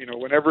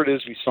whenever it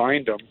is we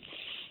signed him,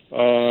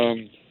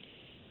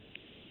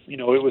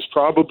 it was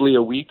probably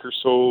a week or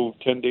so,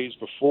 10 days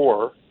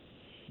before,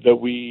 that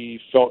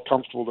we felt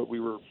comfortable that we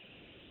were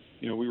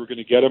going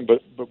to get him,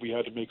 but we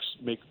had to make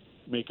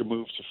a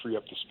move to free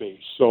up the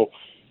space. So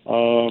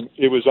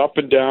it was up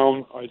and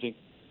down. I think,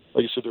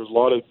 like I said, there's a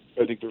lot of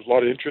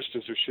interest,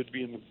 as there should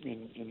be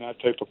in that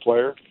type of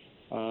player.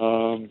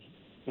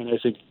 And I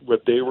think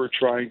what they were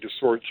trying to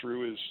sort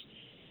through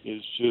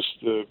is just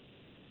the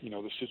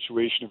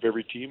situation of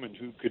every team and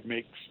who could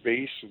make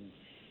space and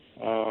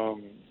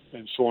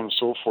so on and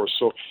so forth.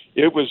 So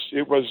it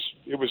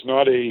was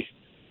not a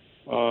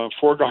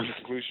foregone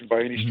conclusion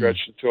by any stretch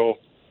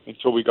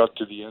until we got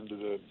to the end of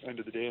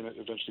the day, and it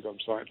eventually got him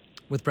signed.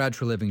 With Brad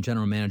Treliving,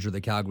 general manager of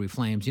the Calgary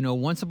Flames,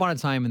 once upon a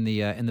time in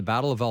the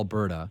Battle of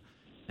Alberta,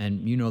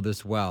 and you know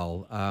this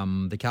well,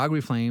 the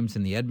Calgary Flames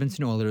and the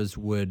Edmonton Oilers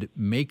would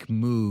make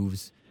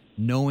moves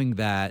knowing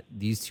that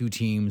these two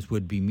teams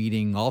would be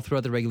meeting all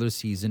throughout the regular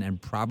season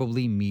and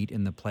probably meet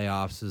in the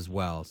playoffs as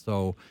well.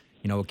 So,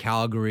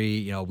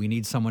 Calgary, we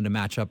need someone to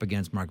match up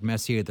against Mark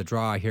Messier at the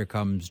draw. Here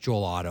comes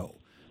Joel Otto.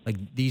 Like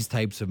these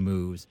types of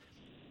moves.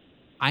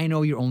 I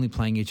know you're only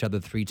playing each other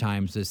 3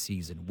 times this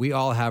season. We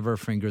all have our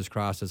fingers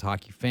crossed as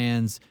hockey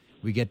fans.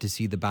 We get to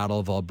see the Battle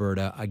of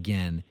Alberta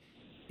again.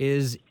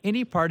 Is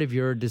any part of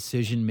your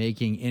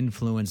decision-making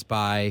influenced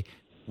by,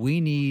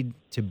 we need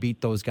to beat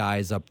those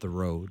guys up the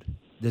road?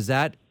 Does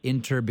that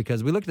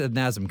because we looked at the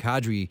Nazem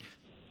Kadri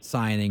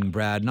signing,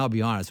 Brad, and I'll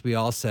be honest, we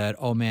all said,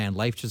 oh man,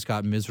 life just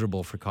got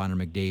miserable for Connor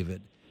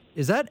McDavid.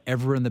 Is that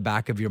ever in the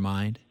back of your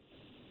mind?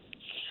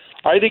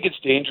 I think it's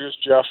dangerous,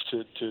 Jeff,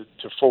 to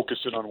focus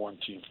in on one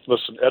team.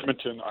 Listen,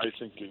 Edmonton, I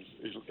think,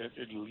 is an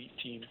elite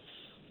team.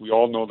 We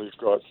all know they've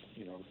got,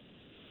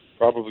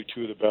 probably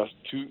the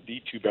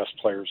two best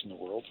players in the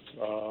world,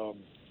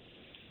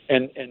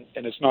 and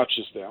it's not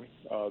just them.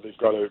 They've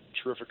got a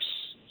terrific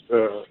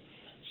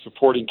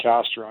supporting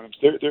cast around them.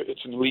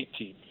 It's an elite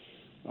team,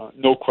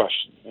 no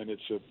question, and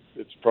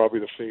it's probably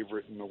the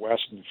favorite in the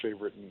West and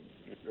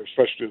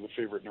especially the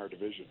favorite in our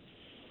division.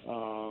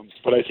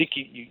 But I think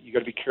you got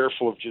to be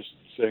careful of just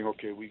saying,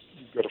 okay, we've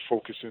got to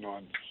focus in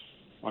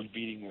on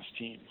beating this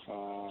team.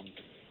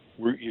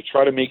 You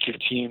try to make your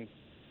team,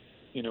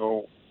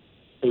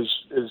 as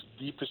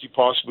deep as you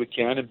possibly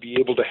can, and be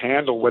able to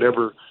handle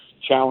whatever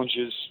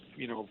challenges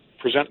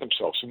present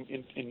themselves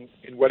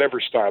in whatever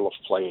style of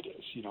play it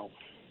is.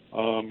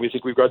 We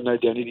think we've got an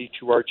identity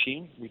to our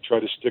team. We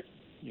try to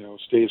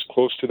stay as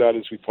close to that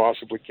as we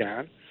possibly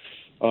can.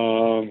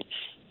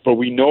 But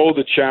we know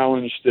the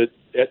challenge that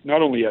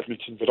not only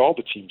Edmonton but all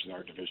the teams in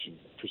our division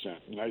present.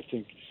 And I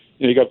think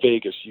you got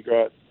Vegas, you've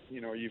got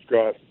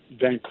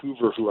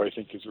Vancouver, who I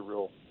think is a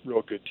real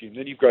good team.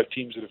 Then you've got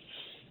teams that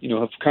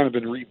have kind of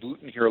been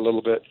rebooting here a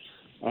little bit.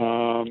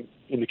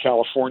 In the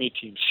California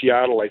team,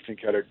 Seattle, I think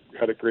had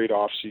a great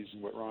offseason.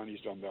 What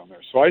Ronnie's done down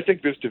there. So I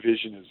think this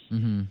division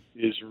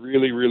is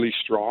really, really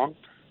strong.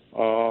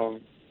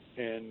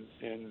 And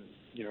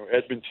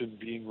Edmonton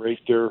being right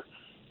there.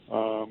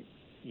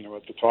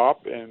 At the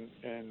top, and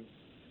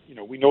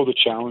we know the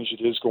challenge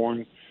it is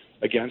going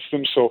against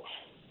them. So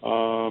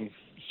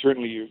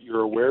certainly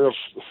you're aware of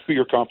who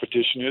your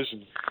competition is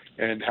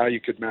and how you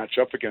could match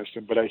up against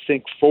them. But I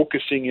think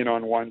focusing in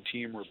on one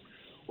team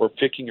or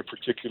picking a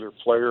particular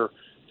player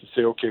to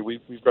say, okay,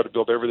 we've got to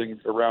build everything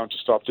around to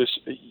stop this,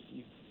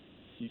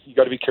 you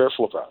got to be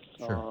careful of that.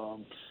 Sure.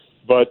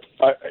 But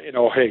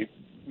hey,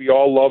 we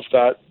all love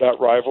that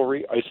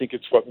rivalry. I think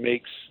it's what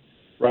makes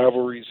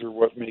rivalries are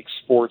what makes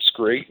sports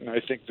great, and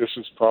I think this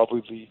is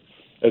probably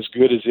as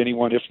good as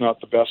anyone, if not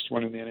the best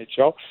one in the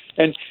NHL.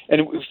 And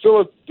we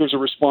feel there's a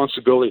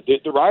responsibility.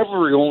 The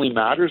rivalry only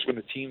matters when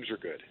the teams are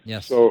good.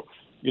 Yes. So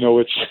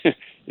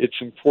it's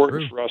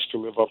important for us to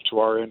live up to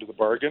our end of the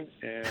bargain,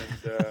 and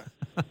so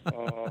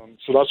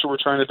that's what we're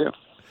trying to do.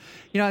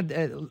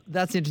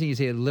 That's interesting you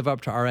say live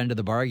up to our end of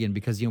the bargain,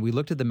 because, we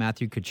looked at the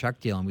Matthew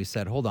Tkachuk deal and we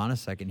said, hold on a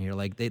second here.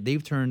 Like the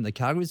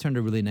Calgary's turned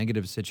a really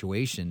negative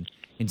situation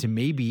into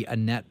maybe a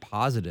net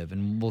positive,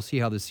 and we'll see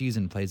how the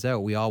season plays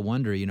out. We all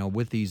wonder,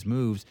 with these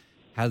moves,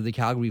 have the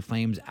Calgary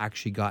Flames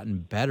actually gotten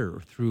better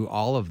through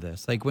all of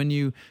this? Like when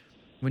you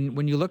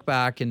look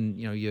back and,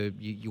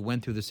 you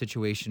went through the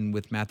situation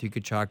with Matthew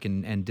Tkachuk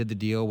and did the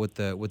deal with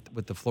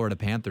the Florida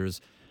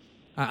Panthers,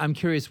 I'm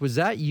curious, was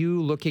that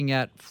you looking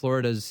at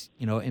Florida's,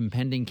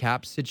 impending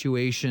cap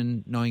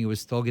situation, knowing it was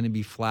still going to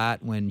be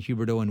flat when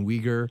Huberdeau and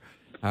Uyghur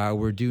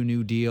were due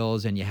new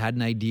deals, and you had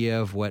an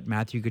idea of what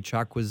Matthew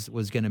Tkachuk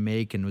was going to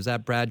make? And was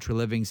that Brad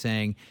Treliving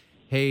saying,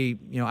 hey,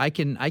 I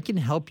can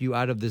help you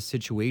out of this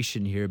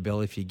situation here,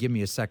 Bill, if you give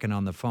me a second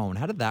on the phone?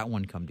 How did that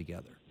one come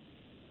together?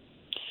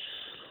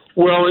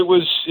 Well, it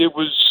was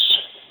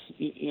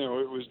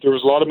there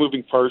was a lot of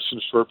moving parts in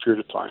a short period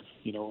of time.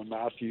 And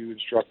Matthew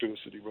instructed us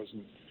that he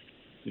wasn't,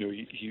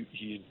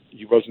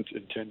 he wasn't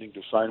intending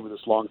to sign with us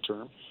long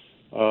term.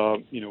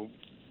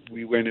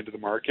 We went into the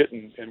market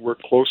and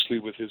worked closely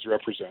with his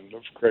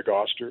representative, Craig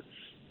Oster,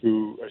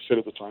 who I said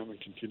at the time and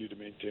continue to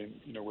maintain,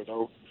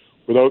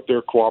 without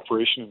their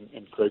cooperation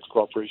and Craig's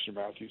cooperation,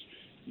 Matthews,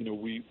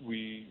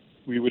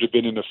 we would have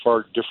been in a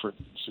far different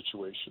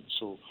situation.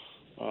 So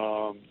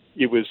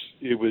it was.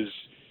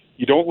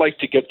 You don't like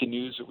to get the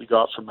news that we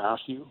got from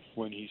Matthew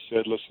when he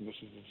said, "Listen, this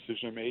is the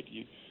decision I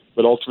made,"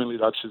 but ultimately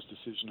that's his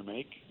decision to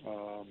make.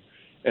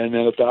 And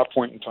then at that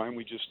point in time,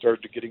 we just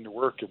started getting to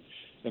work,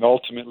 and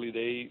ultimately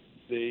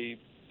they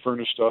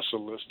furnished us a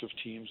list of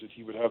teams that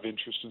he would have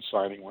interest in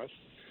signing with.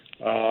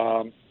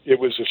 It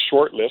was a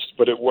short list,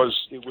 but it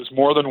was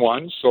more than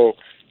one, so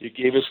it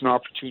gave us an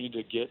opportunity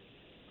to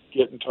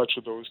get in touch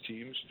with those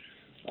teams,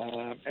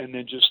 and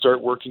then just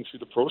start working through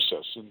the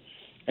process.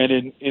 And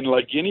in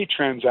like any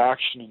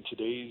transaction in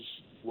today's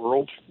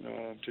world,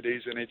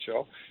 today's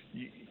NHL,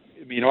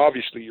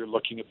 obviously you're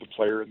looking at the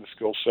player and the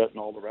skill set and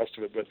all the rest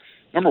of it, but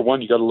number one,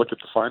 you got to look at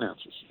the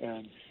finances.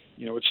 And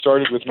it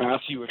started with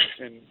Matthew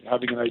and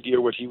having an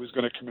idea what he was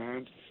going to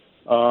command.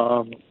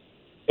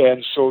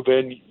 And so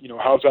then,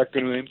 how's that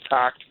going to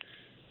impact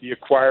the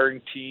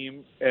acquiring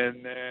team?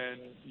 And then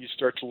you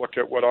start to look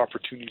at what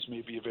opportunities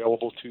may be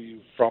available to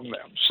you from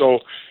them. So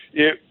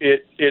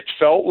it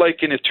felt like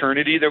an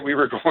eternity that we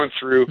were going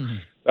through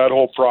that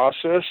whole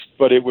process,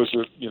 but it was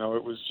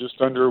it was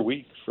just under a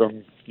week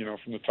from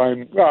the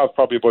time,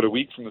 probably about a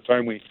week from the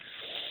time we,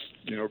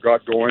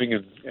 got going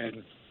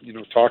and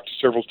talked to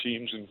several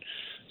teams and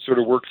sort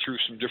of worked through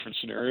some different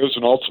scenarios,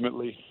 and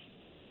ultimately,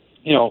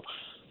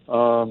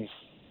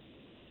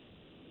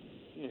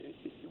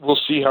 we'll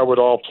see how it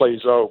all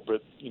plays out.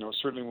 But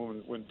certainly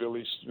when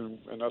Billy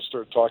and us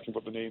started talking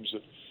about the names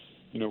that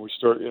we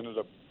ended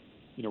up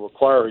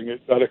acquiring,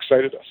 that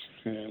excited us.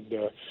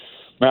 And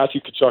Matthew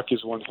Tkachuk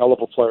is one hell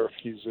of a player.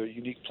 He's a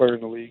unique player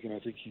in the league, and I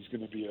think he's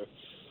going to be a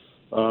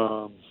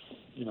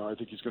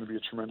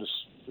tremendous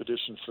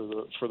addition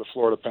for the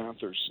Florida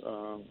Panthers.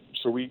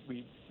 So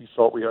we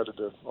felt we had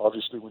to,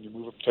 obviously, when you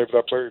move up the type of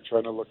that player, you're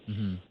trying to look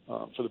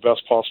for the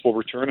best possible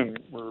return, and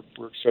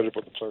we're excited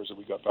about the players that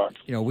we got back.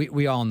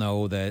 We all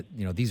know that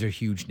these are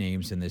huge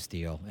names in this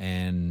deal,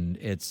 and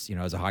it's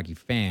as a hockey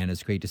fan,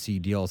 it's great to see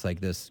deals like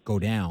this go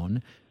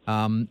down.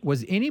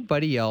 Was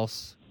anybody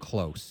else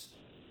close,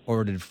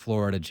 or did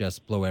Florida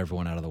just blow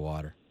everyone out of the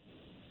water?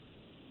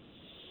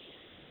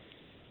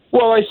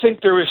 Well, I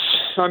think there was.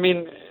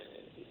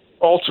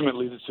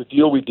 Ultimately, it's a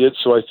deal we did.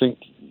 So I think,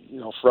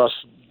 for us,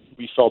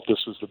 we felt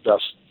this was the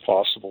best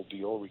possible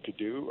deal we could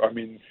do.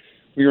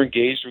 We were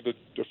engaged with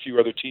a few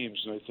other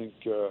teams, and I think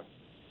the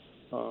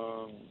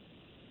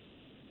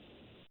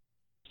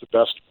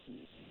best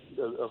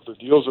of the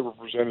deals that were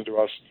presented to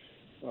us,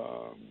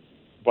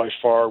 by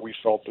far, we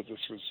felt that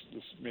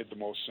this made the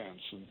most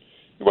sense. And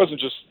it wasn't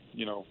just,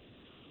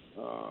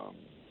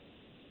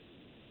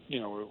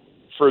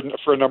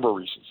 for a number of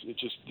reasons. It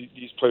just,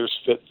 these players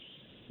fit.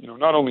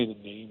 Not only the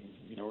name,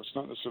 it's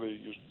not necessarily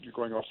you're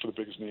going off for the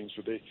biggest names,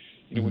 but they,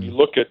 when you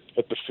look at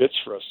the fits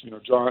for us,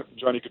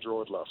 Johnny Gaudreau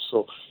had left.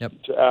 So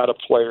to add a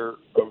player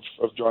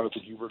of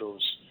Jonathan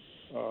Huberdeau's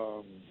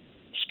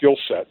skill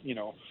set,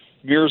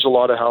 mirrors a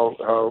lot of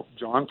how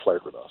John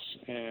played with us.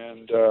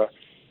 And,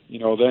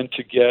 then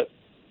to get,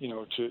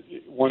 to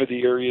one of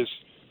the areas,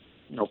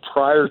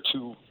 prior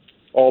to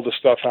all the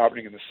stuff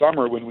happening in the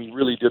summer, when we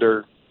really did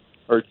our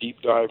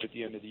deep dive at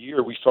the end of the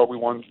year, we felt we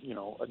wanted,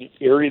 an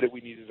area that we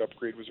needed to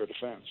upgrade was our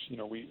defense.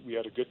 We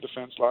had a good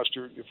defense last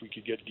year. If we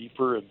could get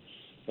deeper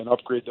and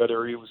upgrade that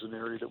area, was an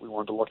area that we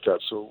wanted to look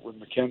at. So when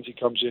McKenzie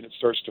comes in, it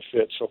starts to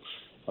fit. So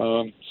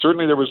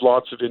certainly there was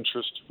lots of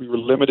interest. We were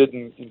limited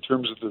in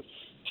terms of the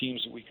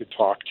teams that we could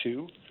talk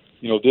to.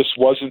 This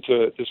wasn't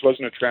a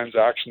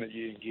transaction that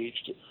you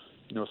engaged,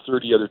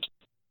 30 other teams.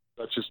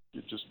 That's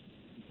you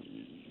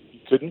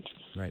couldn't.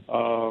 Right.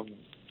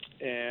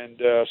 And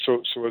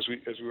so as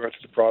we went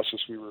through the process,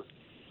 we were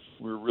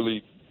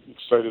really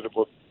excited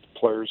about the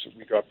players that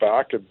we got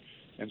back, and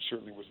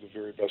certainly was the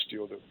very best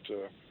deal that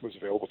was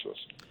available to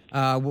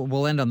us.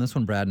 We'll end on this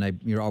one, Brad, and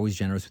you're always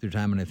generous with your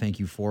time, and I thank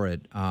you for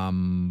it.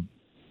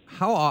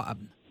 How,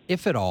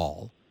 if at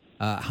all,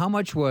 how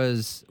much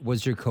was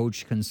your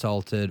coach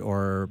consulted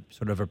or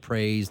sort of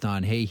appraised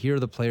on, hey, here are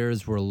the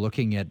players we're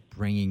looking at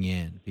bringing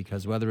in?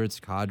 Because whether it's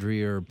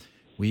Kadri or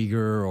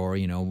Uyghur or,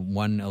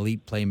 one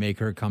elite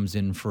playmaker comes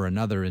in for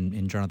another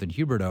in Jonathan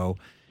Huberdeau,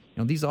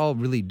 these all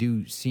really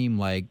do seem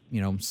like,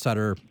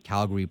 Sutter,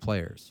 Calgary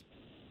players.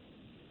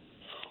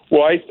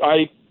 Well,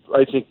 I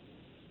think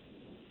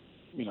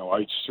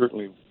I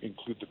certainly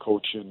include the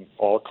coach in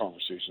all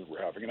conversations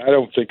we're having. And I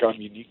don't think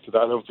I'm unique to that.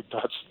 I don't think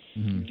that's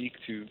unique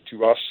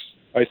to us.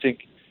 I think,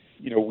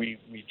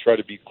 we try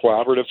to be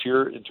collaborative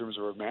here in terms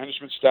of our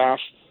management staff.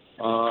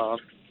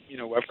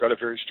 I've got a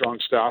very strong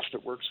staff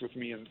that works with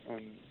me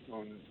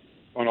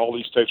on all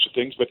these types of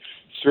things. But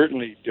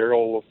certainly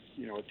Daryl,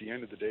 at the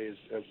end of the day,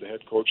 as the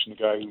head coach and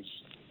the guy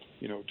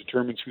who's,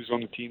 determines who's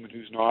on the team and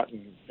who's not,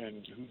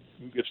 and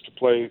who gets to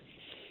play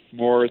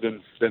more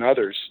than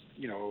others.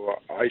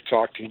 I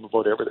talk to him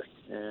about everything,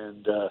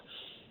 and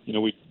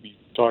we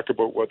talk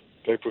about what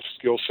type of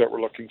skill set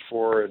we're looking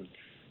for, and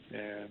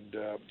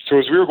so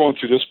as we were going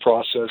through this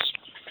process,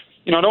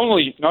 not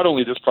only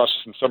this process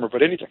in summer,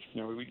 but anything,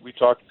 we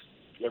talk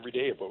every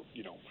day about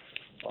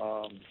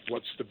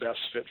what's the best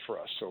fit for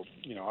us. So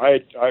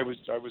I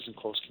was in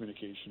close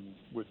communication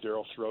with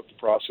Daryl throughout the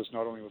process,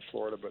 not only with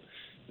Florida, but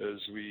as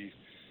we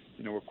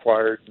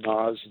acquired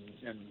Nas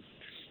and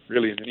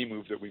really in any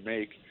move that we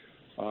make.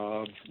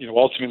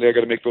 Ultimately I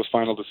got to make those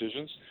final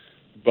decisions,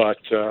 but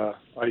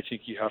I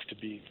think you have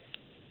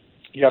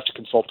to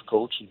consult the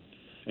coach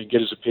and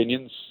get his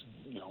opinions,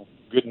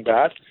 good and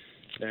bad,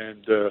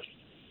 and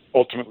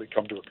ultimately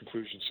come to a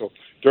conclusion. So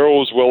Daryl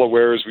was well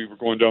aware as we were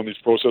going down this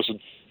process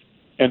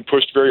and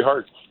pushed very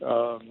hard.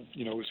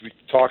 As we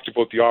talked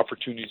about the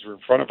opportunities that were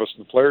in front of us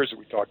and the players that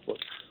we talked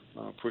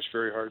about, pushed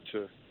very hard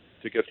to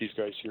get these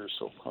guys here.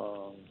 So,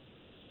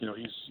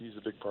 he's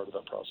a big part of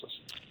that process.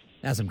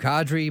 Nazem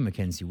Kadri,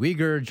 Mackenzie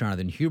Weegar,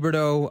 Jonathan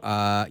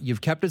Huberdeau.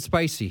 You've kept it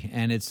spicy,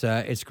 and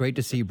it's great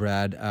to see,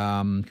 Brad.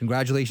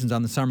 Congratulations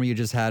on the summer you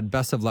just had.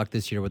 Best of luck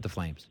this year with the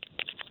Flames.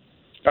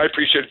 I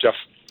appreciate it, Jeff.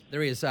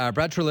 There he is.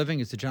 Brad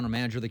Treliving is the general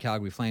manager of the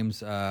Calgary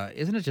Flames.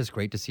 Isn't it just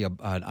great to see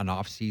an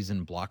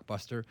off-season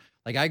blockbuster?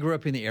 Like, I grew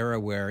up in the era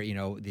where,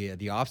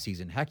 the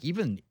off-season, heck,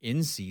 even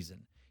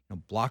in-season,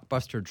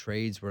 blockbuster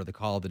trades were the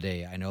call of the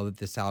day. I know that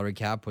the salary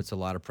cap puts a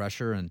lot of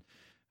pressure, and,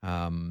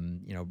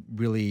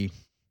 really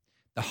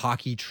the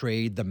hockey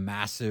trade, the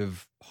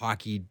massive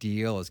hockey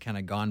deal has kind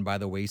of gone by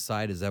the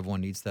wayside as everyone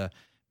needs to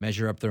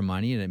measure up their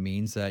money. And it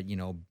means that,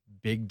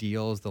 big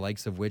deals, the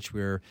likes of which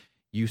we're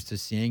used to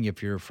seeing,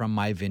 if you're from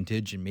my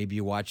vintage and maybe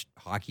you watched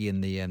hockey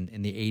in the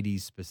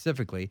 80s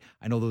specifically,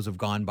 I know those have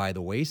gone by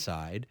the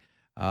wayside.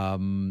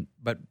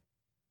 But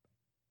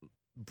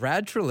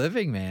Brad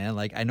Treliving, man,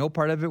 like, I know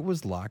part of it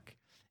was luck,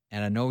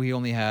 and I know he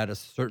only had a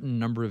certain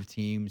number of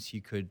teams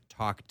he could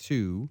talk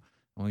to,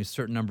 only a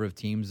certain number of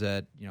teams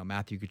that,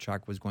 Matthew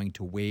Tkachuk was going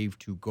to waive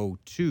to go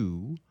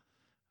to.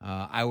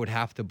 I would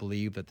have to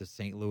believe that the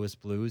St. Louis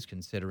Blues,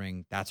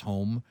 considering that's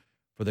home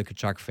for the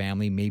Tkachuk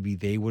family, maybe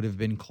they would have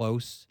been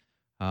close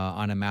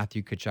on a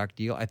Matthew Tkachuk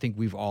deal. I think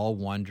we've all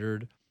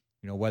wondered,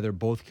 whether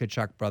both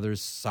Tkachuk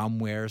brothers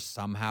somewhere,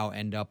 somehow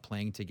end up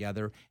playing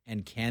together,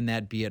 and can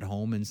that be at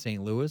home in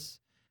St. Louis?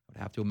 I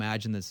would have to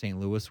imagine that St.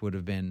 Louis would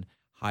have been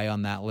high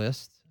on that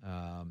list.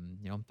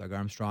 Doug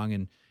Armstrong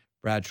and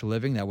Brad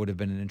Treliving, that would have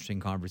been an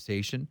interesting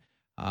conversation.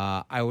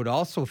 I would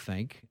also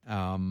think,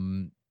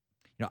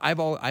 I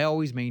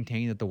always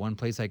maintained that the one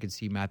place I could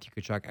see Matthew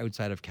Tkachuk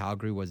outside of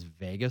Calgary was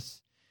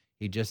Vegas.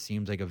 He just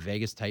seems like a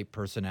Vegas-type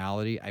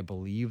personality. I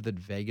believe that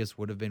Vegas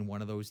would have been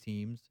one of those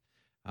teams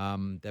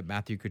that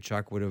Matthew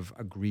Tkachuk would have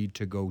agreed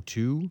to go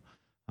to.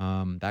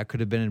 That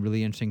could have been a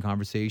really interesting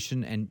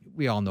conversation. And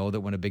we all know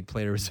that when a big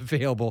player is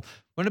available,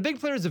 put it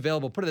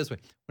this way,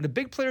 when a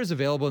big player is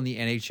available in the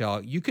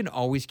NHL, you can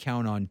always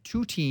count on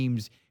two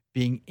teams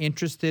being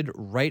interested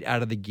right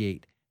out of the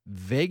gate.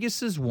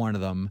 Vegas is one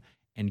of them,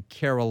 and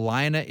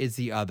Carolina is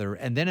the other.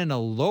 And then in a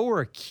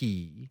lower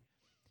key,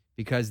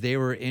 because they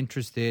were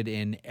interested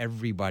in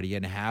everybody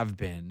and have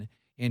been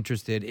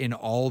interested in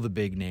all the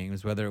big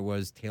names, whether it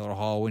was Taylor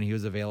Hall when he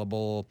was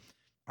available,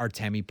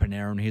 Artemi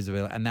Panarin when he was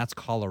available, and that's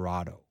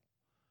Colorado,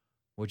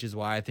 which is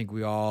why I think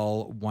we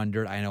all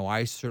wondered. I know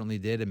I certainly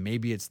did, and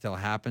maybe it still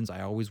happens.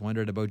 I always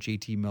wondered about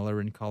JT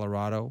Miller in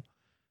Colorado.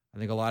 I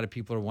think a lot of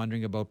people are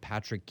wondering about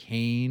Patrick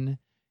Kane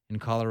in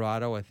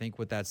Colorado. I think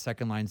with that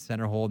second-line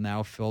center hole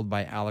now filled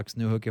by Alex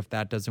Newhook, if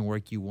that doesn't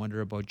work, you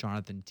wonder about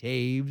Jonathan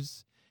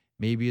Taves,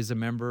 maybe as a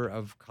member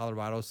of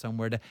Colorado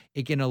somewhere.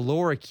 In a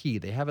lower key,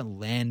 they haven't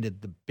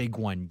landed the big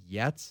one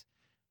yet.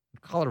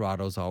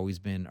 Colorado's always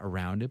been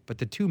around it, but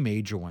the two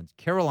major ones,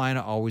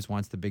 Carolina always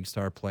wants the big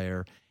star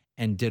player,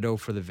 and ditto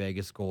for the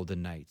Vegas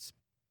Golden Knights.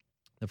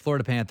 The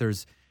Florida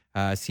Panthers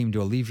seem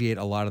to alleviate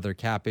a lot of their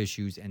cap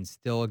issues and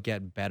still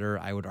get better,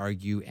 I would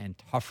argue, and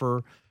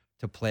tougher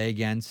to play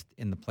against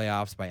in the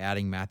playoffs by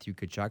adding Matthew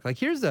Tkachuk. Like,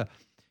 here's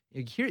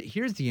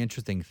the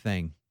interesting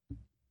thing.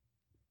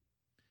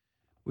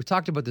 We've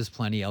talked about this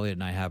plenty, Elliot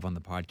and I have on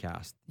the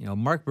podcast.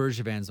 Marc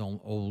Bergevin's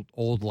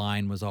old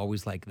line was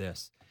always like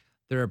this.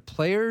 There are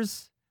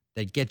players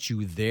that get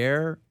you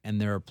there, and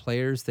there are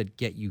players that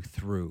get you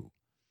through,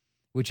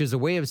 which is a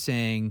way of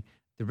saying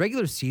the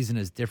regular season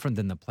is different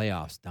than the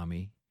playoffs,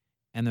 dummy.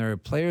 And there are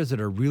players that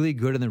are really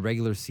good in the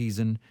regular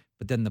season,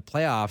 but then the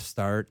playoffs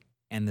start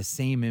and the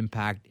same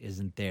impact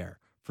isn't there.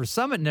 For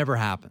some, it never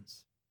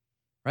happens,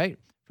 right?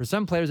 For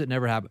some players, it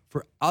never happens.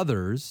 For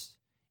others,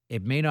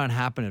 it may not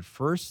happen at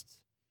first,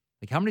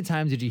 Like, how many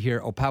times did you hear,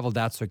 Pavel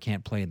Datsyuk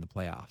can't play in the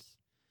playoffs?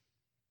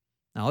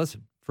 Now,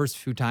 listen, first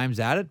few times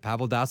at it,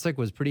 Pavel Datsyuk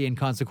was pretty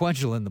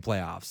inconsequential in the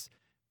playoffs,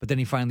 but then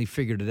he finally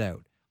figured it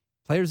out.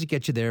 Players that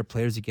get you there,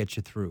 players that get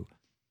you through.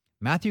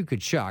 Matthew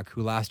Tkachuk,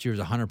 who last year was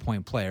a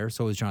 100-point player,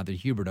 so was Jonathan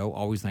Huberdeau.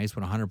 Always nice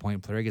when a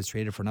 100-point player gets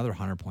traded for another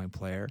 100-point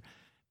player.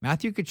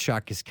 Matthew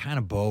Tkachuk is kind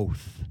of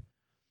both.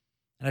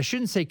 And I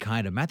shouldn't say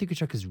kind of. Matthew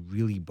Tkachuk is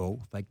really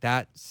both, like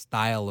that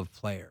style of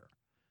player.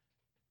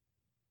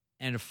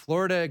 And if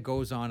Florida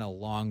goes on a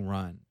long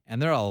run,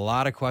 and there are a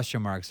lot of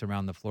question marks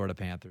around the Florida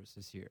Panthers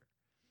this year.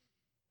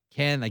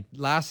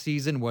 Last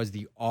season was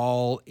the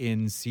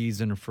all-in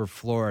season for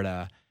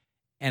Florida,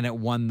 and it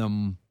won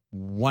them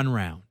one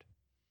round.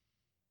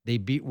 They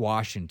beat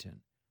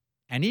Washington.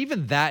 And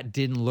even that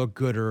didn't look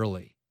good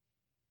early.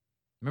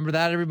 Remember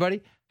that,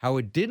 everybody? How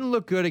it didn't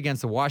look good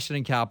against the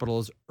Washington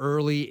Capitals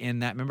early in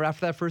that. Remember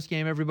after that first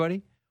game,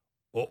 everybody?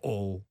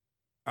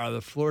 Are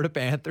the Florida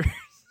Panthers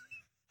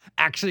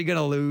actually going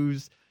to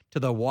lose to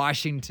the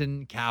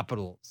Washington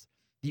Capitals,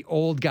 the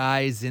old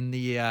guys in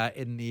the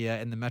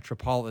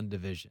Metropolitan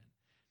Division?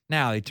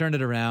 Now, they turned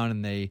it around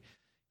and they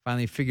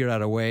finally figured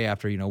out a way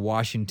after,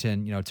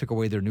 Washington, took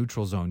away their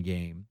neutral zone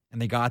game,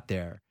 and they got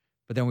there.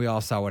 But then we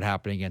all saw what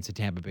happened against the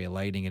Tampa Bay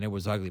Lightning, and it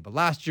was ugly. But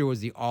last year was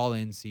the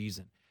all-in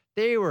season.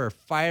 They were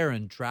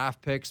firing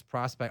draft picks,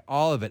 prospect,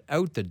 all of it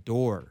out the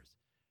doors,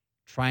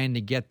 trying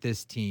to get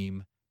this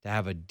team to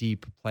have a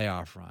deep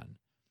playoff run.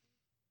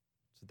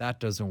 So that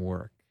doesn't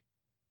work.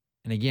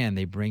 And again,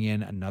 they bring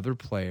in another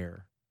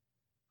player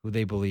who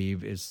they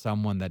believe is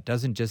someone that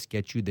doesn't just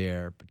get you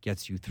there, but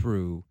gets you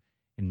through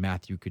in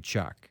Matthew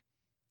Tkachuk.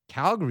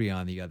 Calgary,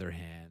 on the other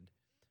hand,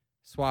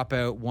 swap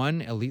out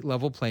one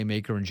elite-level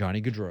playmaker in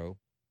Johnny Gaudreau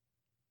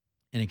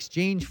in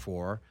exchange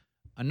for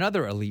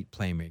another elite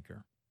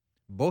playmaker.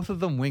 Both of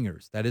them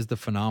wingers. That is the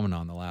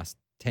phenomenon the last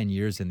 10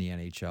 years in the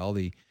NHL,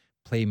 the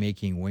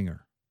playmaking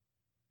winger.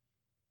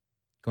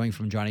 Going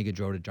from Johnny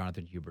Gaudreau to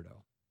Jonathan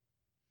Huberdeau.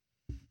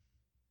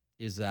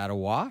 Is that a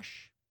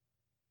wash?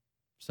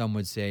 Some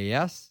would say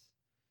yes.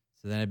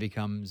 So then it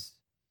becomes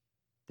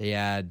they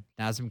add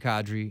Nazem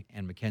Kadri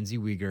and Mackenzie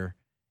Weegar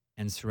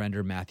and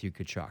surrender Matthew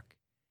Tkachuk.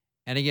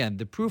 And again,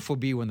 the proof will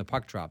be when the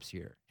puck drops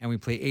here and we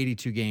play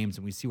 82 games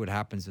and we see what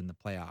happens in the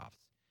playoffs.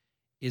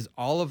 Does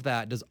all of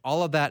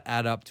that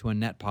add up to a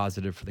net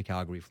positive for the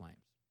Calgary Flames?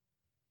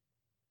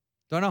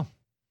 Don't know.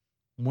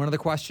 One of the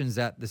questions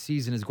that the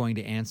season is going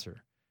to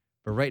answer.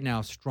 But right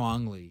now,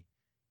 strongly,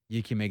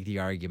 you can make the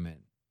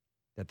argument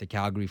that the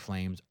Calgary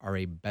Flames are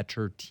a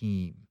better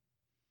team.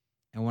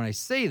 And when I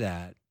say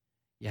that,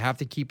 you have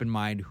to keep in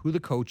mind who the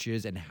coach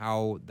is and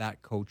how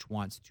that coach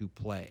wants to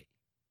play.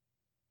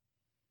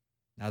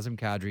 Nazem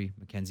Kadri,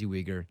 Mackenzie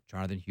Weegar,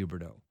 Jonathan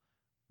Huberdeau.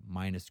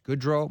 Minus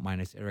Gaudreau,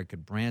 minus Eric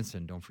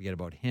Goodbranson, don't forget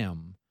about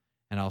him,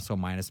 and also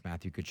minus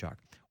Matthew Tkachuk.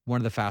 One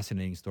of the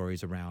fascinating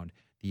stories around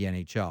the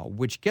NHL,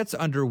 which gets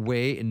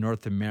underway in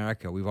North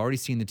America. We've already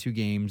seen the two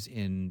games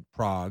in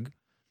Prague.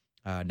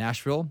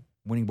 Nashville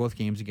winning both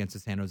games against the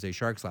San Jose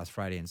Sharks last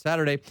Friday and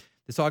Saturday.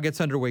 This all gets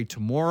underway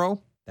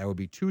tomorrow. That would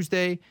be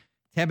Tuesday.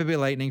 Tampa Bay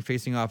Lightning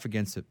facing off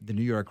against the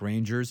New York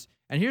Rangers.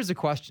 And here's the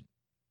question.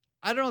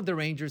 I don't know if the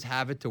Rangers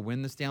have it to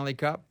win the Stanley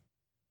Cup,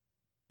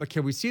 but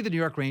can we see the New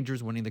York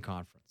Rangers winning the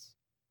conference?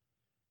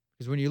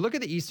 Because when you look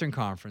at the Eastern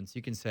Conference,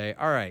 you can say,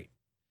 all right,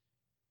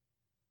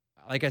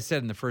 like I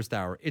said in the first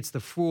hour, it's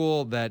the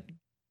fool that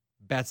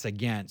bets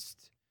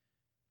against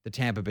the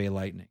Tampa Bay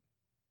Lightning.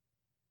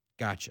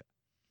 Gotcha.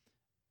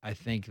 I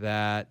think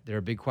that there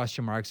are big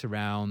question marks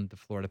around the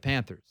Florida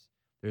Panthers.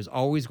 There's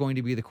always going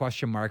to be the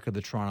question mark of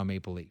the Toronto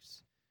Maple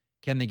Leafs.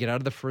 Can they get out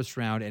of the first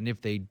round? And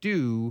if they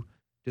do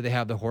they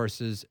have the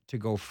horses to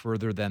go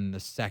further than the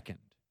second?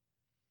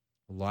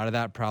 A lot of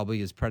that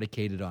probably is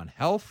predicated on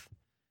health,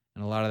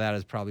 and a lot of that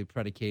is probably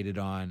predicated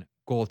on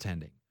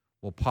goaltending.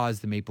 We'll pause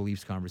the Maple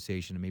Leafs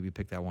conversation and maybe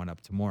pick that one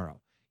up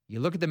tomorrow. You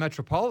look at the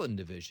Metropolitan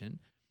Division,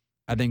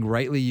 I think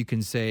rightly you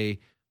can say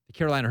the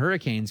Carolina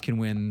Hurricanes can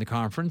win the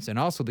conference, and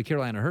also the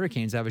Carolina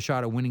Hurricanes have a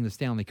shot at winning the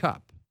Stanley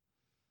Cup.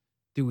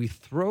 Do we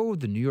throw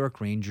the New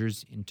York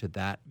Rangers into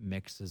that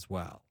mix as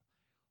well?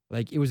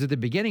 Like it was at the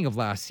beginning of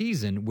last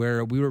season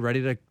where we were ready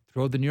to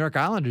throw the New York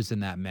Islanders in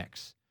that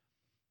mix.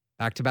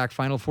 Back-to-back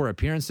Final Four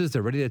appearances.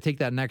 They're ready to take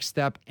that next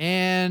step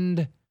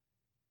and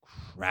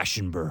crash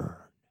and burn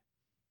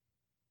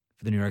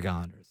for the New York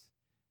Islanders.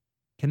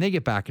 Can they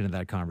get back into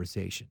that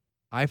conversation?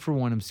 I, for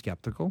one, am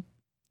skeptical,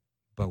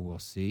 but we'll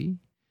see.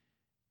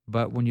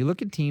 But when you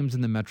look at teams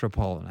in the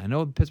Metropolitan, I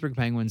know the Pittsburgh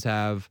Penguins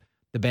have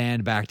the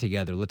band back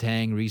together.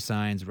 Letang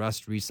re-signs,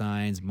 Rust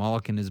re-signs,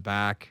 Malkin is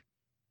back.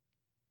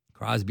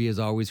 Crosby is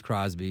always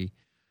Crosby.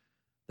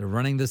 They're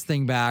running this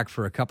thing back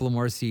for a couple of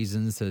more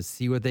seasons to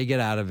see what they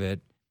get out of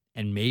it,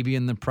 and maybe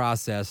in the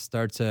process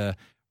start to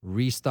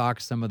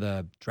restock some of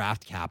the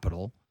draft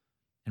capital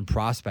and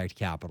prospect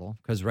capital,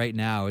 because right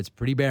now it's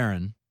pretty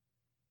barren.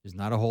 There's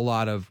not a whole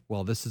lot of,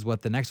 well, this is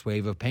what the next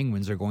wave of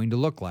Penguins are going to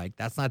look like.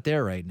 That's not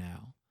there right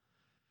now.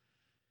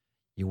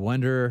 You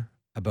wonder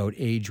about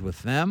age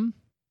with them.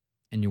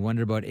 and you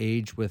wonder about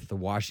age with the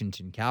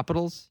Washington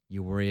Capitals.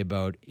 You worry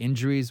about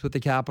injuries with the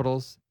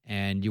Capitals,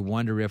 and you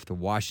wonder if the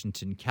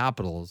Washington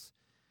Capitals,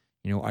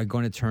 are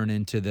going to turn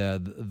into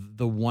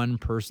the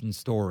one-person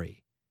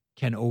story.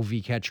 Can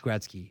Ovi catch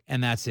Gretzky?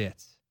 And that's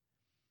it.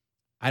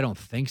 I don't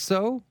think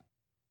so,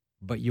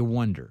 but you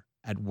wonder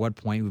at what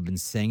point, we've been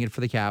saying it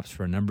for the Caps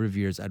for a number of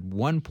years, at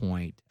what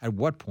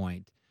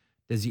point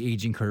does the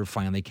aging curve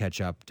finally catch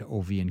up to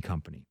Ovi and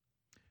company?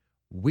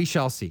 We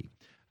shall see.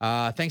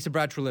 Thanks to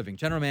Brad Treliving,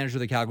 General Manager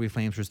of the Calgary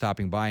Flames, for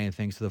stopping by, and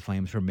thanks to the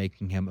Flames for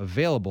making him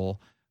available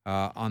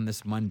on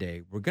this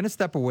Monday. We're going to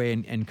step away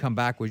and come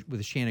back with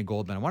Shayna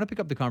Goldman. I want to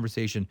pick up the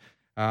conversation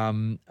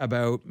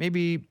about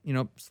maybe,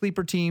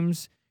 sleeper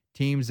teams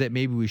that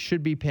maybe we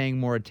should be paying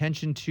more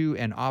attention to,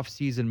 and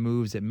off-season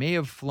moves that may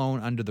have flown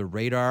under the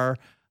radar,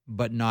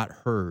 but not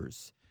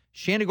hers.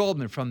 Shayna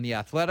Goldman from The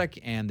Athletic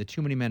and the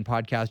Too Many Men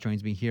podcast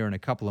joins me here in a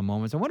couple of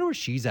moments. I wonder where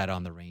she's at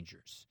on the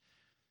Rangers.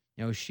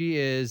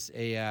 She's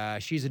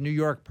a New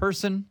York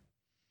person.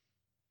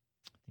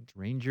 I think the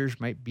Rangers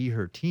might be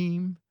her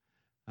team.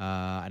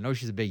 I know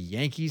she's a big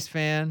Yankees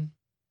fan.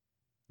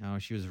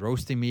 She was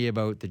roasting me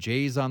about the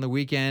Jays on the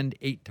weekend,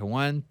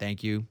 8-1.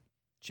 Thank you,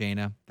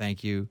 Shayna.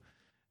 Thank you.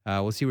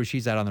 We'll see where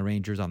she's at on the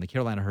Rangers, on the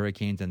Carolina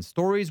Hurricanes, and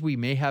stories we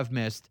may have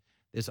missed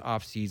this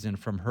offseason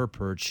from her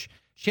perch.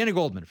 Shayna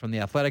Goldman from The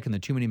Athletic and the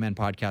Too Many Men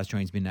podcast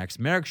joins me next.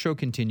 Merrick Show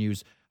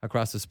continues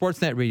across the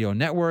Sportsnet Radio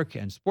Network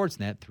and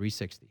Sportsnet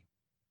 360.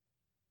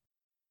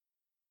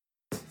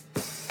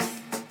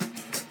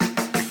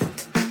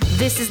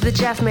 This is the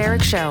Jeff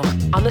Merrick Show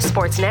on the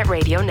Sportsnet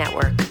Radio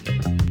Network.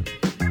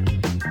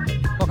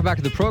 Welcome back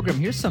to the program.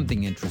 Here's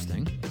something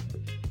interesting.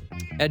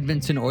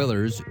 Edmonton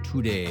Oilers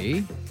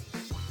today,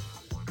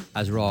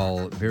 as we're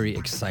all very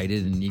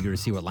excited and eager to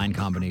see what line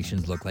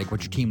combinations look like,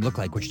 what your team look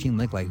like,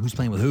 who's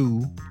playing with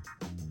who.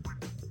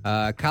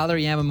 Kyler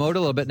Yamamoto, a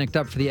little bit nicked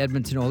up for the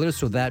Edmonton Oilers,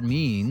 so that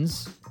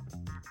means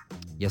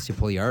Jesse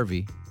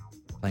Puljujärvi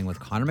playing with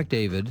Connor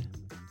McDavid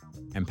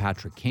and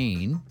Patrick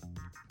Kane.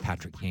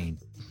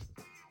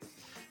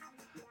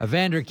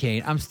 Evander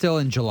Kane. I'm still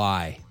in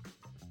July,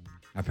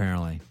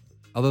 apparently.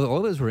 Although the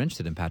Oilers were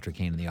interested in Patrick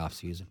Kane in the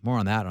offseason. More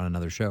on that on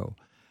another show.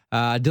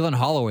 Dylan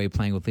Holloway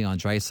playing with Leon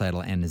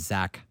Draisaitl and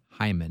Zach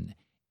Hyman.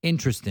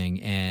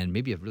 Interesting and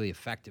maybe a really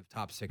effective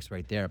top six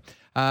right there.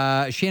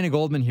 Shayna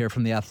Goldman here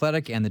from The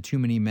Athletic and the Too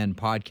Many Men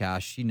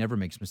podcast. She never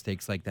makes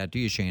mistakes like that. Do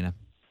you, Shayna?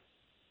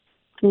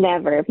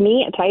 Never.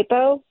 Me, a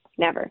typo?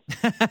 Never.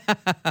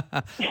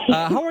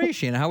 How are you,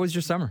 Shayna? How was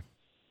your summer?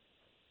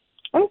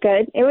 I'm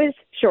good. It was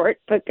short,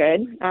 but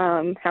good.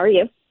 How are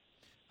you?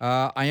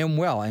 I am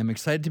well. I am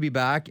excited to be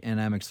back, and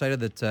I'm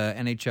excited that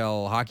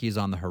NHL hockey is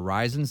on the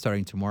horizon,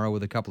 starting tomorrow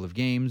with a couple of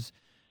games.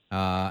 And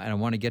I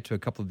want to get to a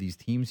couple of these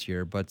teams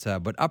here. But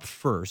up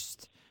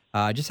first,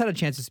 I just had a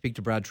chance to speak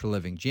to Brad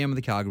Treliving, GM of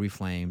the Calgary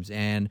Flames,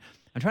 and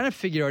I'm trying to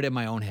figure out in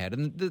my own head.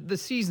 And the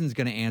season's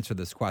going to answer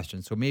this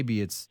question, so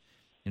maybe it's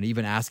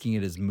even asking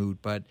it is moot.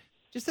 But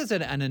just as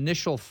an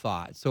initial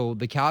thought, so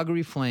the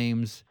Calgary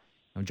Flames,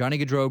 Johnny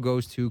Gaudreau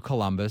goes to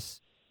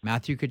Columbus,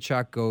 Matthew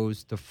Tkachuk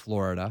goes to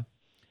Florida.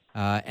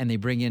 And they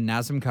bring in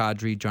Nazem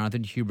Kadri,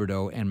 Jonathan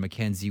Huberdeau, and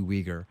Mackenzie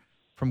Weegar.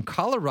 From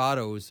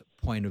Colorado's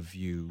point of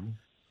view,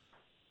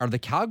 are the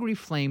Calgary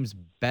Flames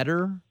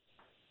better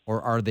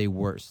or are they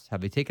worse?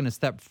 Have they taken a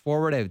step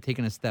forward? Have they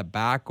taken a step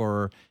back?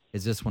 Or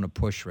is this one a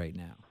push right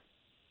now?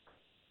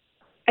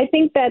 I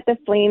think that the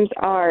Flames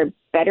are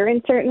better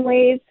in certain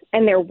ways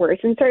and they're worse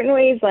in certain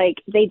ways.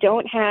 Like, they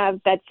don't have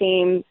that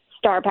same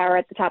star power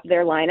at the top of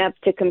their lineup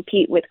to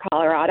compete with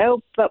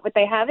Colorado. But what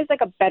they have is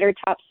like a better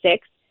top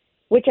six,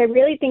 which I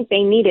really think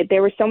they needed.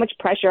 There was so much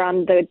pressure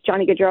on the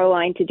Johnny Gaudreau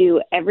line to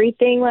do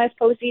everything last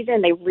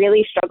postseason. They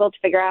really struggled to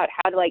figure out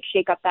how to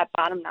shake up that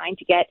bottom nine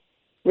to get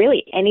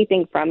really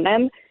anything from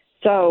them.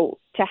 So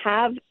to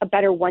have a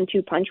better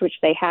 1-2 punch, which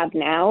they have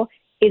now,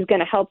 is going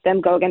to help them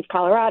go against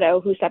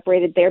Colorado, who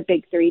separated their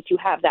big three to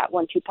have that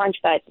 1-2 punch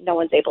that no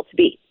one's able to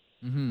beat.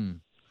 Mm-hmm.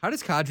 How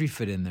does Kadri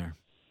fit in there?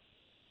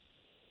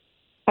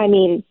 I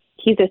mean,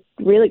 he's a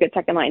really good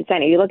second-line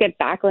center. You look at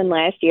Backlund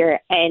last year,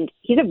 and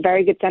he's a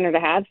very good center to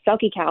have.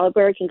 Selke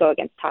caliber can go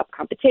against top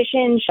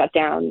competition, shut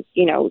down,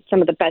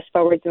 some of the best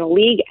forwards in the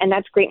league, and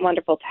that's great and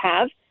wonderful to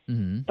have.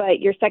 Mm-hmm.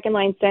 But your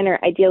second-line center,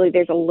 ideally,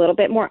 there's a little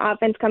bit more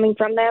offense coming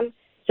from them.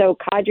 So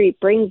Kadri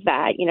brings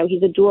that.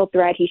 He's a dual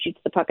threat. He shoots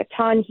the puck a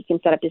ton. He can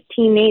set up his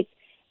teammates.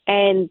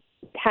 And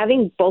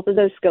having both of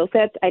those skill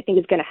sets, I think,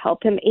 is going to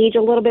help him age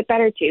a little bit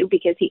better, too,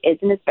 because he is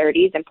in his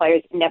 30s and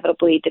players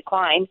inevitably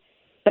decline.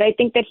 But I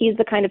think that he's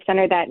the kind of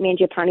center that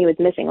Mangiapane was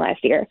missing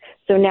last year.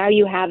 So now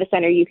you have a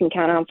center you can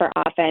count on for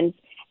offense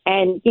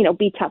and,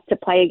 be tough to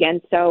play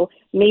against. So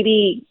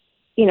maybe,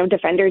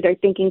 defenders are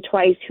thinking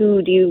twice,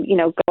 who do you,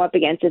 go up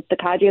against? If the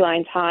Kadri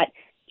line's hot,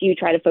 do you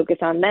try to focus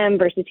on them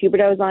versus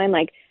Huberdeau's line?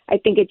 I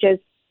think it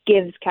just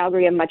gives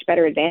Calgary a much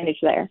better advantage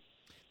there.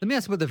 Let me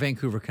ask about the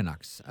Vancouver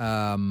Canucks.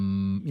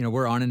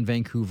 We're on in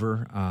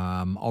Vancouver.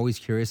 Always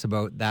curious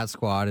about that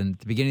squad. And at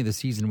the beginning of the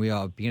season,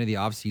 beginning of the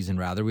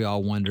offseason, we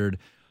all wondered,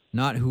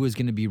 not who was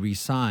going to be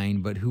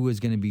re-signed, but who was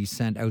going to be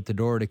sent out the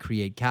door to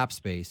create cap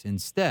space.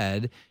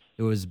 Instead,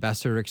 it was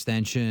Besser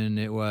extension.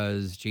 It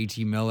was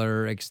JT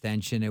Miller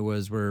extension. It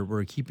was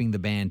we're keeping the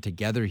band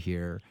together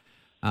here.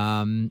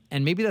 And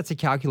maybe that's a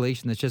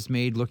calculation that's just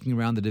made looking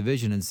around the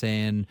division and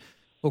saying,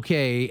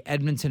 okay,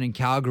 Edmonton and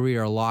Calgary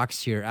are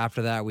locks here.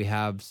 After that, we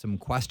have some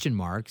question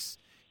marks.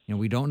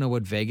 We don't know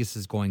what Vegas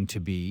is going to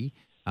be.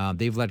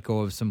 They've let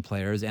go of some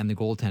players, and the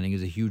goaltending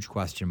is a huge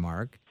question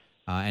mark.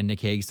 And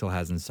Nick Hague still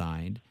hasn't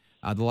signed.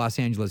 The Los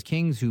Angeles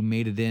Kings, who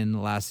made it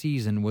in last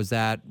season, was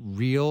that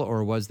real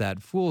or was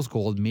that fool's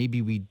gold?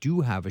 Maybe we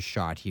do have a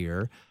shot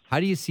here. How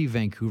do you see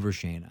Vancouver,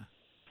 Shayna?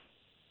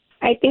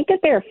 I think that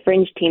they're a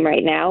fringe team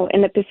right now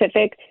in the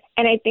Pacific,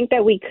 and I think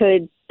that we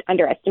could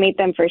underestimate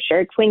them for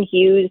sure. Quinn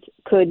Hughes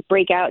could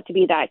break out to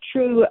be that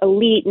true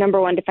elite number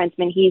one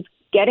defenseman. He's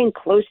getting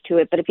close to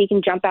it, but if he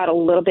can jump out a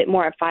little bit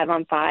more at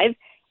 5-on-5,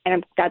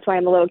 and that's why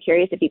I'm a little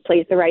curious if he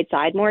plays the right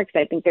side more, because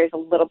I think there's a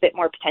little bit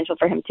more potential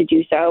for him to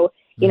do so.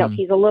 If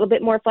he's a little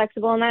bit more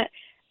flexible in that,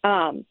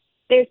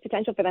 there's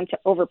potential for them to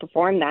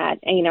overperform that.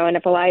 And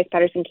if Elias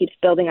Pettersson keeps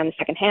building on the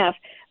second half.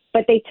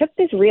 But they took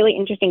this really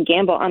interesting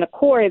gamble on a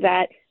core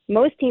that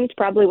most teams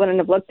probably wouldn't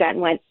have looked at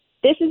and went,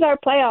 this is our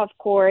playoff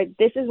core,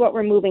 this is what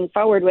we're moving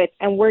forward with,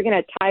 and we're going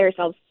to tie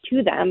ourselves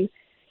to them.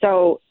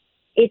 So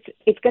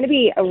it's going to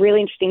be a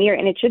really interesting year,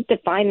 and it should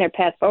define their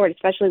path forward,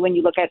 especially when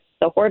you look at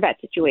the Horvat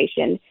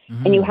situation,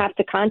 and you have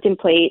to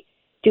contemplate,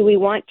 do we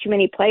want too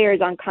many players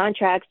on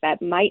contracts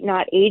that might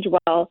not age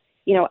well,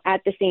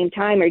 at the same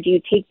time, or do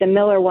you take the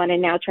Miller one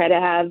and now try to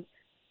have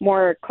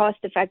more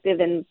cost-effective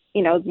and,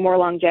 more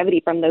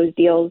longevity from those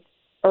deals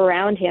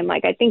around him?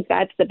 I think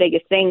that's the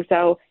biggest thing.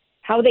 So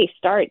how they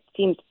start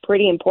seems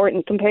pretty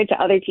important compared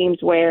to other teams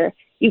where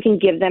you can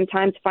give them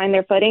time to find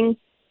their footing.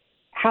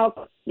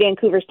 How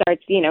Vancouver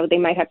starts, they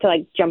might have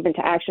to jump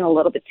into action a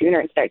little bit sooner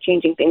and start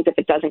changing things if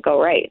it doesn't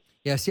go right.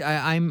 Yeah, see,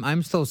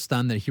 I'm still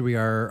stunned that here we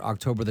are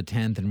October the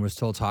 10th and we're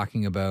still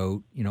talking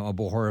about, a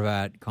Bo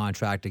Horvat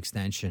contract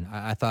extension.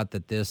 I thought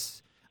that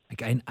this,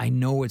 I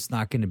know it's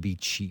not going to be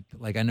cheap.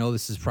 I know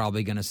this is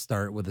probably going to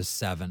start with a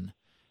 7.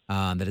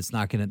 That it's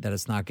not going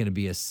to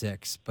be a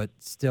 6, but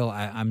still,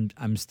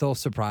 I'm still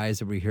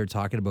surprised that we're here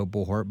talking about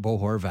Bo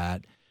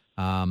Horvat,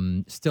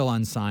 still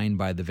unsigned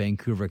by the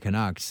Vancouver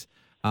Canucks.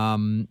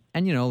 And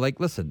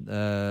listen,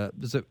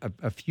 there's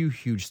a few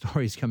huge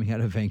stories coming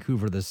out of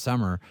Vancouver this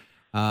summer.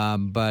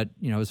 But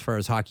as far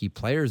as hockey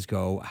players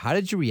go, how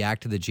did you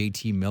react to the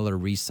JT Miller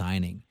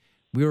re-signing?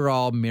 We were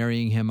all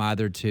marrying him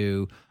either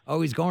to,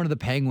 he's going to the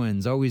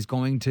Penguins. He's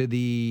going to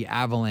the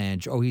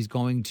Avalanche. He's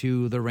going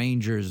to the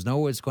Rangers.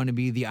 No, it's going to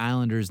be the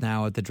Islanders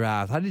now at the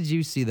draft. How did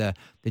you see the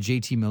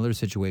JT Miller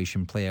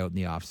situation play out in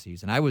the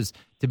offseason? I was,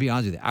 to be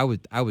honest with you,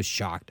 I was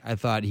shocked. I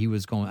thought he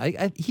was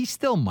going, he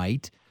still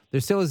might.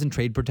 There still isn't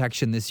trade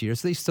protection this year,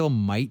 so they still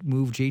might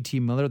move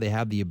JT Miller. They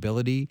have the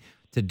ability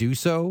to do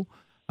so.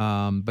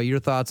 But your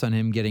thoughts on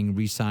him getting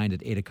re-signed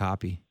at 8 a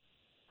copy?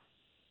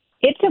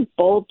 It's a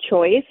bold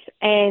choice,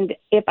 and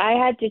if I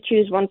had to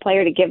choose one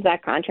player to give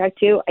that contract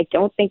to, I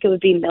don't think it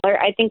would be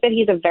Miller. I think that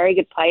he's a very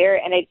good player,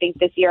 and I think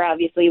this year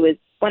obviously was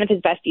one of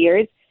his best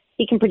years.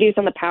 He can produce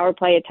on the power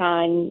play a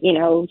ton. He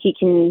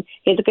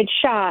has a good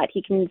shot.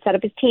 He can set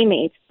up his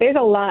teammates. There's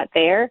a lot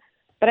there,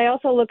 but I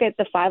also look at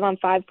the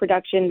 5-on-5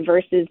 production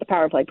versus the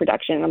power play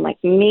production. I'm like,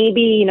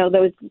 maybe,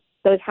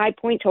 those high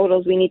point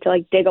totals we need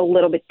to dig a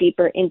little bit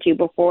deeper into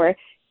before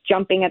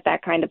jumping at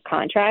that kind of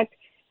contract.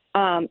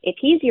 If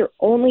he's your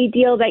only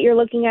deal that you're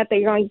looking at, that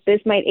you're going,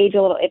 this might age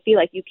a little iffy,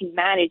 you can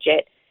manage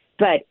it.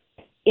 But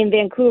in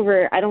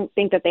Vancouver, I don't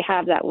think that they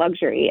have that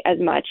luxury as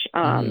much.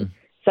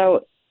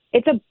 So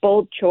it's a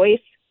bold choice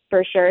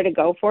for sure to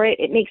go for it.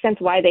 It makes sense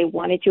why they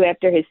wanted to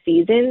after his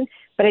season.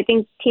 But I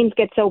think teams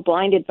get so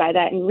blinded by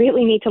that and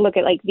really need to look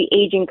at the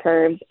aging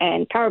curves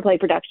and power play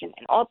production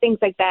and all things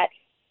like that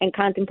and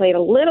contemplate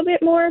a little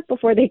bit more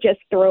before they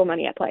just throw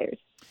money at players.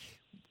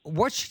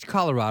 What should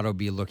Colorado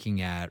be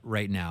looking at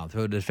right now?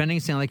 So defending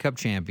Stanley Cup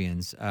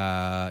champions, no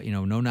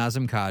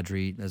Nazem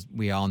Kadri, as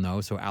we all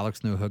know. So Alex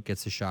Newhook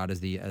gets a shot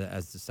as the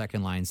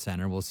second line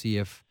center. We'll see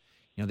if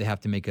they have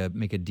to make a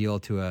deal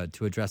to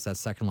address that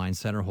second line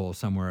center hole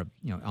somewhere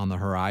on the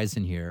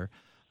horizon here.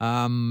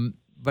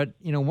 But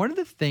one of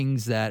the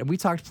things that we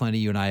talked plenty,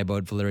 you and I,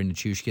 about Valeri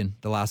Nichushkin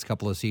the last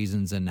couple of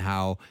seasons and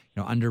how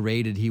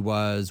underrated he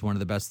was, one of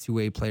the best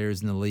two-way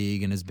players in the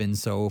league, and has been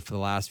so for the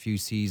last few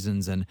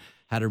seasons, and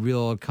had a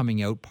real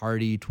coming out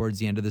party towards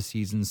the end of the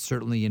season,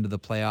 certainly into the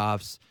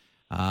playoffs.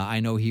 I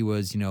know he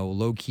was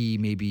low key,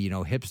 maybe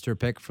hipster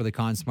pick for the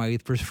Conn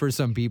Smythe for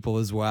some people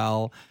as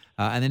well,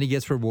 and then he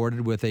gets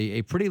rewarded with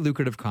a pretty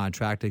lucrative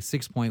contract, like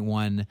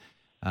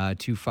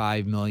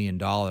 $6.125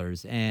 million,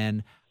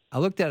 and I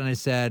looked at it and I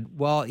said,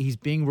 well, he's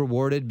being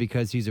rewarded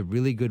because he's a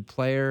really good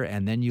player.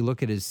 And then you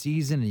look at his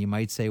season and you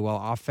might say, well,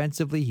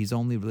 offensively, he's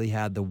only really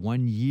had the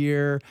 1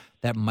 year.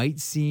 That might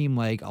seem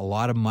like a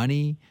lot of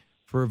money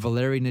for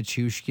Valeri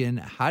Nichushkin.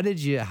 How did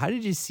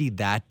you see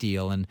that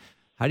deal? And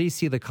how do you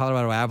see the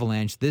Colorado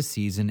Avalanche this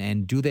season?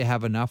 And do they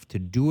have enough to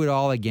do it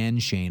all again,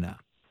 Shayna?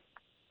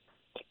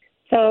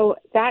 So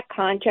that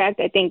contract,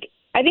 I think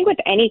with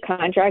any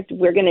contract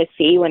we're going to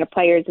see when a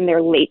player's in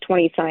their late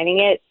 20s signing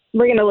it,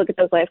 we're going to look at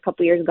those last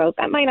couple of years ago.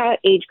 That might not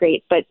age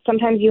great, but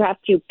sometimes you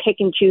have to pick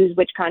and choose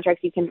which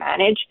contracts you can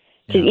manage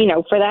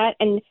to, for that.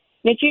 And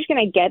Mitchell's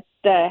going to get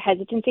the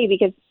hesitancy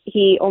because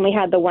he only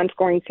had the one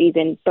scoring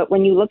season. But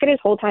when you look at his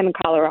whole time in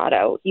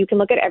Colorado, you can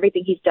look at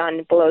everything he's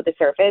done below the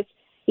surface.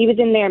 He was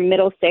in there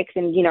middle six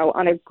and,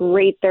 on a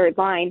great third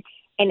line.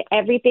 And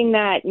everything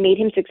that made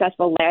him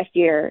successful last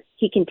year,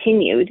 he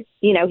continued.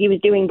 He was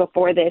doing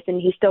before this,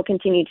 and he's still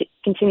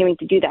continuing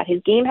to do that.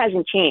 His game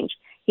hasn't changed.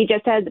 He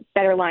just has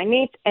better line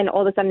mates, and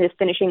all of a sudden is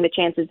finishing the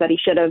chances that he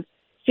should have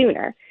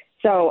sooner.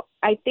 So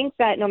I think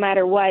that no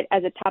matter what,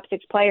 as a top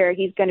six player,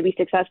 he's going to be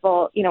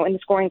successful, in the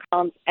scoring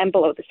columns and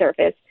below the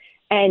surface.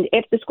 And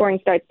if the scoring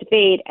starts to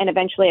fade and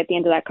eventually at the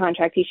end of that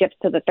contract he shifts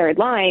to the third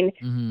line,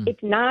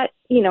 it's not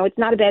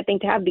a bad thing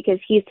to have because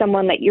he's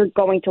someone that you're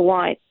going to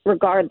want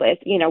regardless.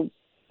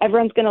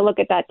 Everyone's going to look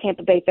at that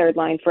Tampa Bay third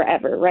line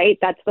forever, right?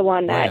 That's the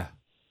one that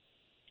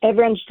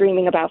everyone's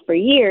dreaming about for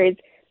years.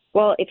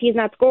 Well, if he's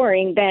not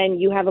scoring, then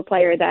you have a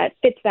player that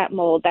fits that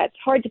mold, that's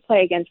hard to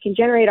play against, can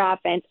generate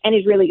offense, and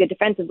is really good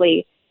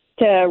defensively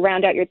to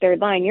round out your third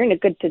line. You're in a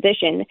good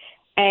position.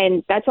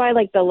 And that's why I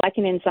like the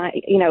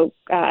Lehkonen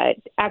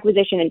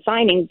acquisition and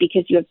signing,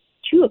 because you have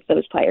two of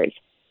those players.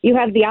 You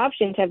have the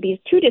option to have these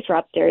two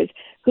disruptors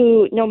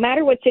who, no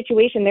matter what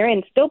situation they're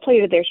in, still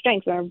play to their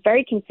strengths and are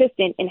very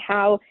consistent in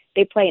how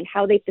they play and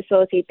how they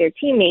facilitate their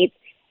teammates.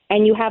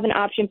 And you have an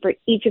option for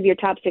each of your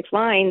top six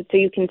lines so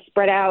you can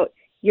spread out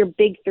your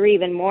big three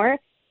even more.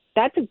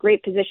 That's a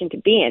great position to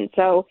be in.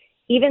 So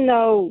even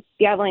though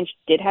the Avalanche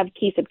did have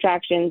key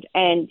subtractions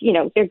and,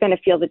 they're going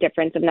to feel the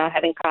difference of not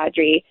having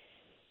Kadri,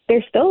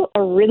 they're still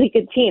a really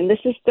good team. This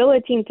is still a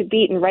team to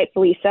beat, and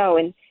rightfully so.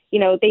 And,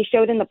 they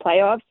showed in the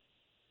playoffs,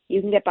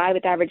 you can get by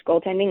with average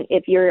goaltending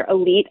if you're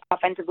elite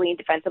offensively and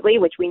defensively,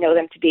 which we know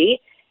them to be.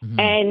 Mm-hmm.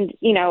 And,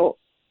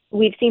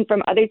 we've seen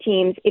from other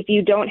teams, if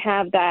you don't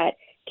have that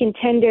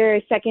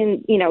contender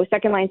second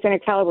line center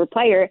caliber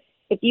player,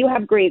 if you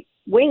have great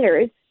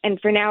wingers, and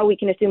for now we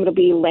can assume it'll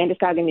be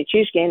Landeskog and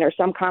Nichushkin or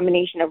some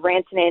combination of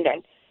Rantanen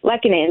and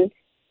Lehkonen,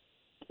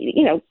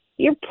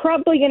 you're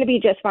probably going to be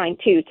just fine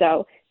too.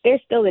 So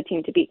they're still the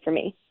team to beat for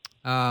me.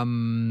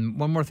 One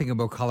more thing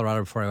about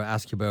Colorado before I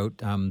ask you about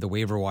the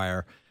waiver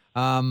wire.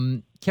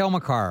 Cale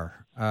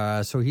Makar.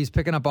 So he's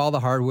picking up all the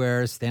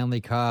hardware,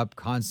 Stanley Cup,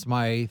 Conn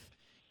Smythe.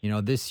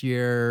 This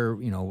year,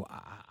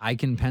 I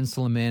can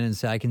pencil him in and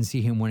say I can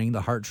see him winning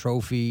the Hart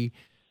Trophy.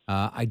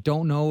 I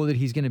don't know that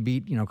he's going to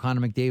beat, Connor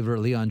McDavid or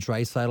Leon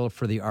Draisaitl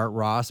for the Art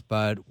Ross,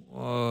 but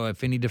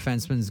if any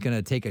defenseman is going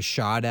to take a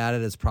shot at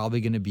it, it's probably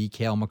going to be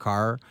Cale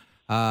Makar.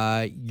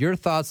 Your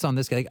thoughts on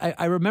this guy?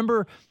 I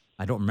remember,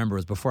 I don't remember, it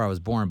was before I was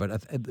born,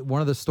 but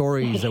one of the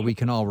stories that we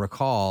can all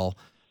recall,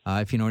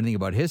 if you know anything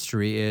about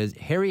history, is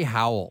Harry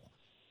Howell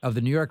of the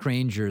New York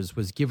Rangers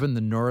was given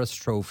the Norris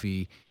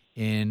Trophy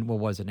in,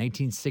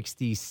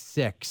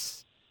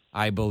 1966,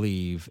 I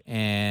believe.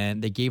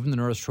 And they gave him the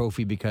Norris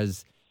Trophy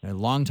because a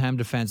longtime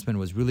defenseman,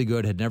 was really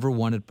good, had never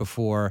won it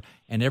before,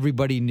 and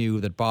everybody knew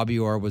that Bobby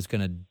Orr was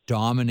going to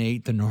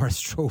dominate the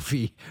Norris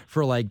Trophy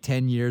for like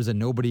 10 years and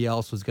nobody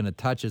else was going to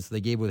touch it. So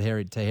they gave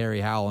it to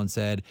Harry Howell and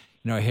said,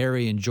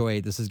 Harry, enjoy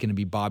it. This is going to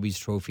be Bobby's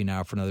trophy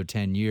now for another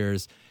 10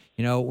 years.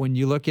 When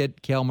you look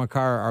at Cale Makar,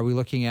 are we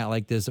looking at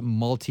like this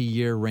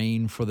multi-year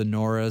reign for the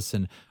Norris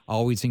and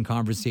always in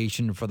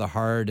conversation for the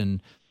Hart?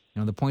 And,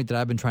 the point that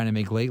I've been trying to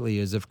make lately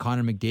is if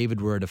Connor McDavid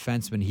were a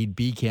defenseman, he'd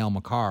be Cale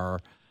Makar.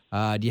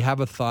 Do you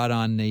have a thought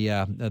on the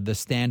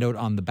standout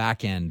on the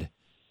back end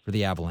for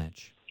the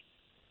Avalanche?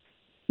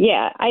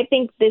 Yeah, I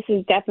think this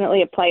is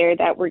definitely a player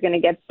that we're going to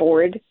get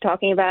bored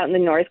talking about in the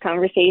Norris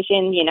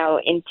conversation.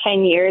 In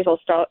 10 years,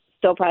 we'll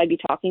still probably be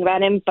talking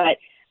about him. But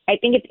I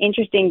think it's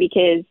interesting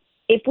because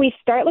if we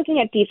start looking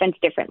at defense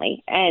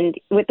differently, and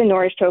with the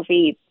Norris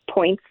Trophy,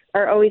 points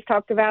are always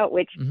talked about,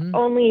 which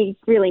only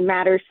really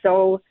matters.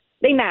 So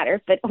they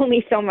matter, but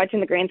only so much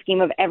in the grand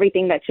scheme of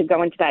everything that should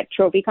go into that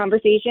trophy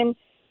conversation.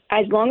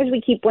 As long as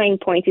we keep weighing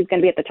points, he's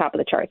going to be at the top of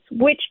the charts,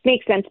 which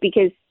makes sense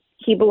because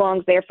he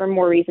belongs there for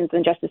more reasons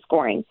than just the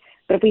scoring.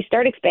 But if we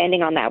start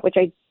expanding on that, which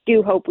I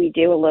do hope we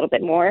do a little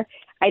bit more,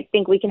 I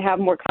think we can have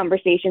more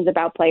conversations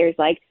about players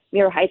like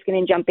Miro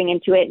Heiskanen jumping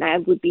into it, and I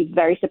would be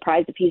very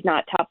surprised if he's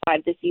not top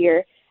 5 this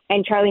year.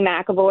 And Charlie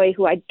McAvoy,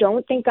 who I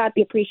don't think got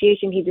the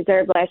appreciation he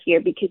deserved last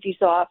year because you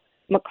saw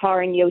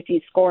Makar and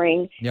Yossi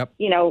scoring,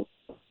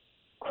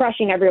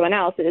 crushing everyone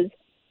else's.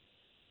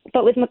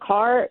 But with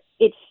Makar,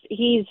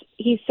 he's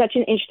such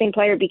an interesting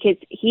player because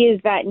he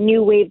is that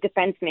new wave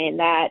defenseman,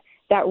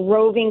 that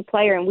roving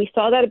player, and we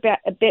saw that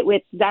a bit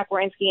with Zach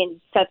Werenski and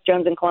Seth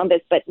Jones in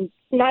Columbus, but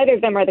neither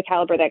of them are the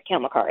caliber that Cale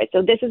Makar is.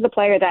 So this is a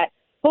player that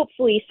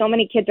hopefully so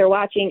many kids are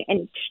watching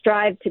and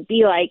strive to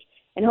be like,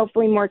 and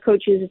hopefully more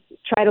coaches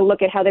try to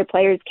look at how their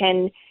players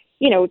can,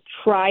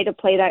 try to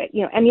play that,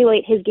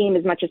 emulate his game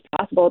as much as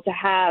possible to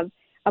have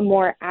a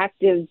more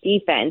active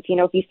defense.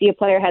 If you see a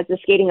player has the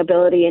skating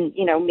ability and,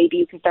 maybe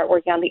you can start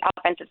working on the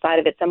offensive side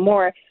of it some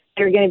more,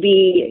 there are going to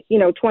be,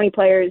 20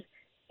 players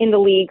in the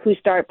league who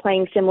start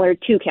playing similar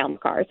to Cale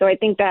Makar. So I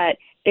think that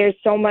there's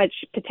so much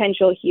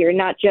potential here,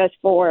 not just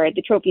for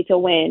the trophies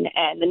he'll win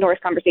and the Norris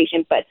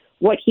conversation, but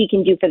what he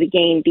can do for the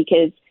game,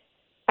 because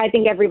I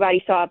think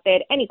everybody saw if they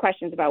had any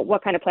questions about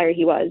what kind of player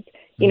he was,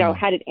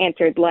 had it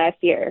answered last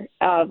year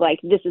of like,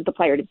 this is the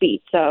player to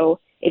beat. So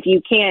if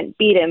you can't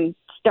beat him,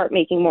 start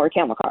making more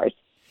Cale Makars.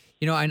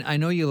 I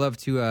know you love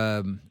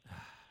to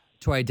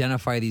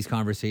identify these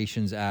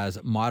conversations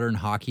as modern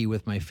hockey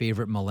with my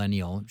favorite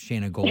millennial,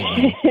 Shayna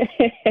Goldman.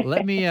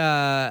 Let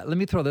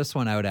me throw this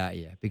one out at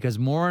you, because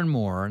more and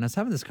more, and I was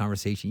having this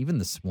conversation even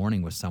this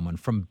morning with someone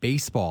from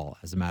baseball,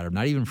 as a matter of,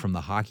 not even from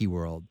the hockey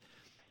world,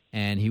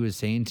 and he was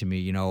saying to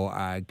me,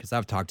 because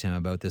I've talked to him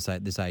about this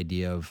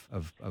idea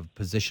of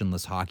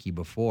positionless hockey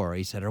before.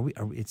 He said,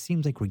 it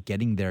seems like we're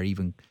getting there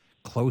even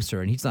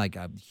closer, and he's like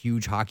a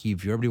huge hockey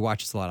viewer. Everybody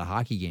watches a lot of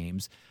hockey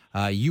games.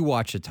 You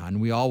watch a ton.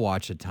 We all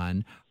watch a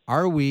ton.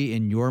 Are we,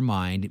 in your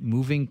mind,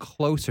 moving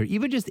closer,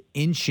 even just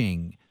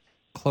inching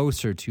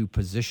closer to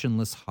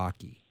positionless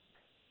hockey?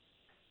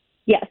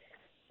 Yes.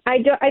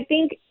 I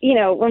think,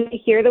 when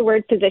we hear the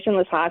word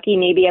positionless hockey,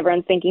 maybe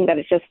everyone's thinking that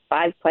it's just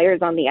 5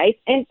 players on the ice,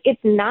 and it's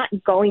not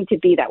going to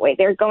be that way.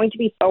 There are going to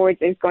be forwards,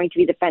 there's going to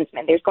be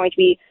defensemen, there's going to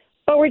be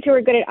forwards who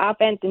are good at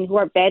offense and who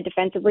are bad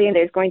defensively, and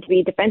there's going to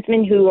be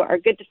defensemen who are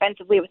good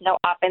defensively with no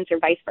offense, or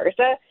vice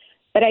versa.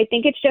 But I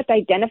think it's just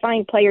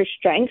identifying players'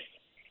 strengths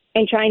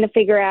and trying to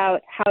figure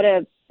out how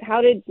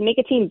to make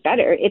a team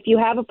better. If you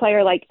have a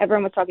player like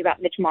everyone was talking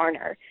about, Mitch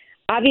Marner,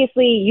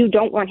 obviously you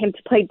don't want him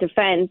to play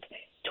defense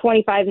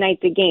 25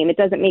 nights a game. It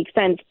doesn't make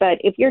sense. But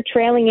if you're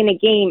trailing in a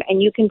game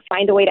and you can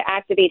find a way to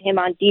activate him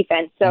on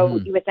defense, so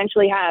you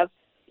essentially have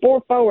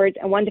 4 forwards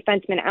and 1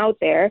 defenseman out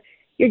there,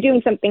 you're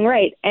doing something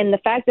right. And the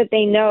fact that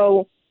they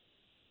know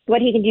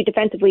what he can do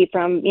defensively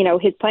from,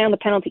 his play on the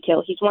penalty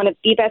kill. He's one of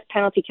the best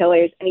penalty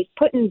killers, and he's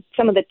put in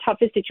some of the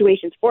toughest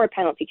situations for a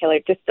penalty killer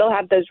to still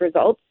have those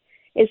results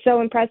is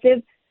so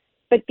impressive.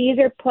 But these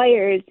are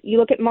players, you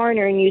look at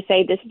Marner and you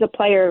say, this is a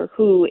player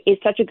who is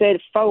such a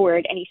good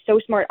forward, and he's so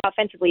smart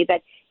offensively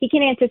that he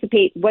can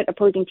anticipate what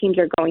opposing teams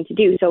are going to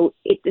do. So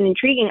it's an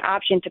intriguing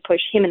option to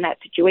push him in that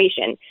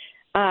situation.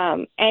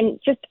 And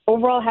just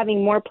overall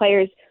having more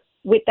players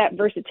with that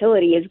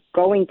versatility is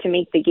going to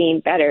make the game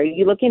better.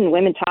 You look in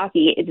women's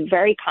hockey, it's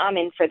very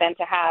common for them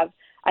to have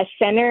a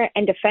center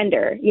and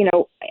defender,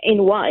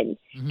 in one.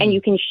 Mm-hmm. And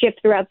you can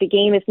shift throughout the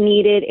game if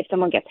needed, if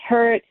someone gets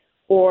hurt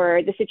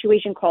or the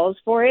situation calls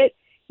for it.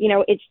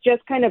 It's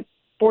just kind of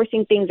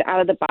forcing things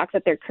out of the box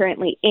that they're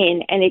currently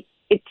in. And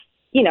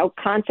it's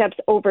concepts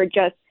over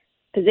just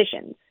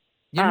positions.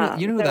 You know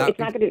who so that, it's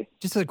not gonna,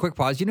 just a quick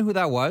pause. You know who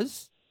that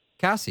was?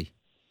 Cassie.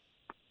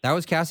 That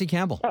was Cassie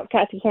Campbell. Oh,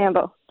 Cassie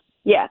Campbell.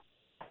 Yeah.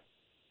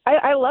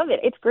 I love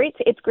it. It's great.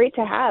 It's great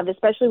to have,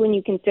 especially when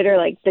you consider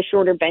like the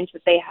shorter bench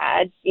that they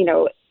had,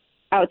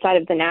 outside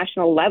of the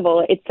national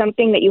level. It's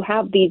something that you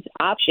have these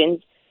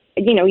options.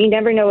 You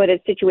never know what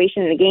a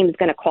situation in a game is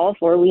going to call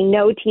for. We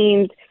know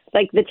teams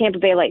like the Tampa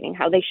Bay Lightning,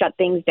 how they shut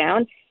things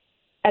down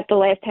at the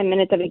last 10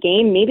 minutes of a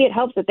game. Maybe it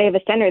helps that they have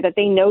a center that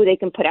they know they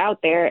can put out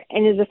there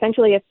and is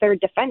essentially a third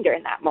defender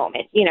in that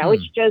moment.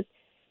 It's just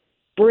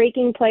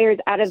breaking players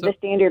out of the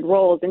standard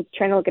roles and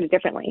trying to look at it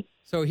differently.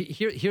 So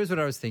here's what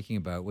I was thinking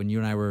about when you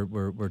and I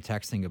were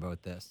texting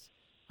about this.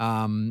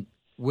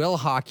 Will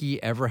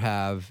hockey ever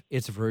have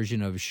its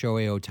version of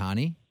Shohei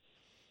Ohtani?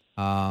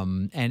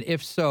 And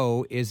if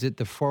so, is it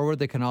the forward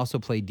that can also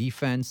play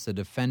defense, the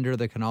defender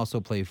that can also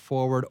play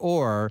forward,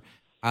 or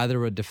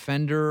either a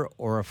defender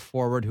or a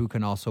forward who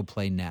can also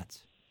play net?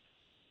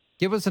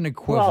 Give us an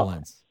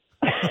equivalence.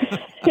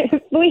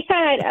 If we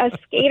had a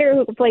skater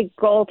who could play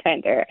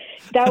goaltender,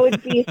 that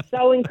would be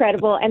so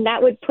incredible. And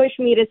that would push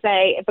me to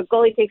say, if a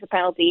goalie takes a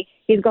penalty,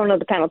 he's going to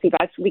the penalty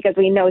box because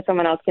we know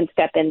someone else can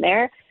step in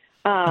there.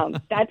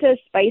 That's a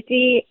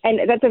spicy,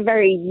 and that's a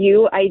very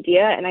you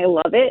idea, and I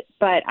love it.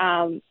 But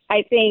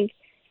I think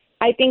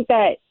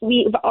that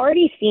we've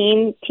already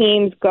seen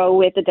teams go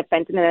with a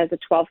defenseman as a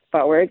 12th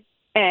forward,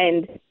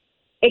 and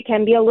it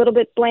can be a little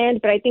bit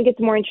bland, but I think it's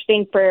more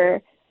interesting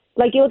for,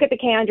 like, you look at the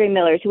Keandre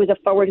Millers, who was a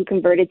forward who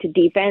converted to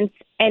defense,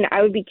 and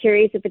I would be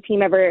curious if a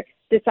team ever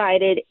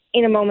decided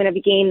in a moment of a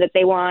game that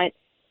they want,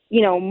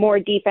 more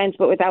defense,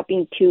 but without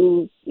being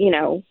too,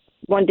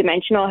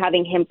 one-dimensional.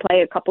 Having him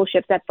play a couple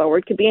shifts at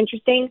forward could be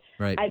interesting.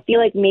 Right. I feel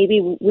like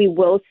maybe we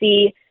will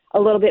see a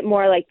little bit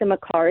more like the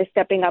Makar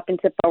stepping up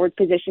into forward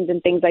positions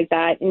and things like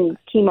that in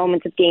key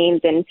moments of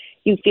games, and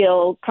you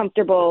feel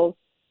comfortable,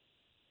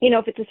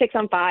 if it's a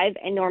 6-on-5,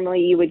 and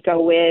normally you would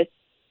go with,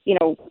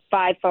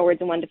 5 forwards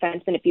and 1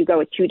 defenseman. If you go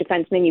with 2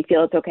 defensemen, you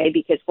feel it's okay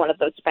because one of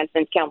those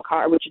defensemen is Cale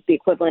Makar, which is the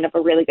equivalent of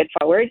a really good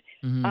forward.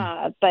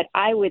 Mm-hmm. But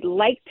I would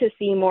like to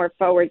see more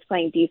forwards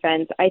playing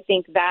defense. I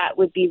think that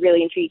would be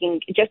really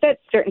intriguing just at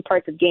certain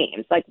parts of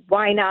games. Like,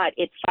 why not?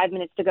 It's 5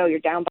 minutes to go. You're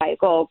down by a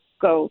goal.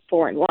 Go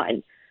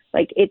 4-1.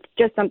 Like, it's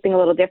just something a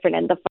little different.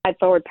 And the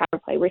 5-forward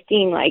power play, we're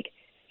seeing like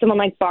someone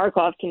like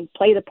Barkov can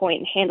play the point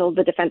and handle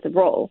the defensive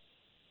role.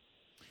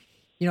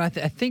 I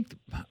think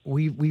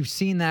we've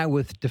seen that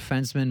with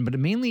defensemen, but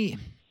mainly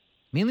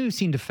we've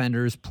seen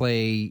defenders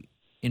play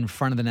in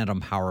front of the net on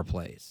power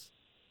plays.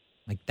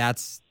 Like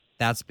that's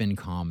been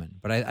common.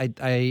 But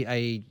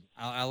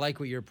I like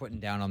what you're putting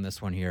down on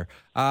this one here.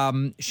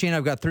 Shane,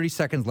 I've got 30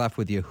 seconds left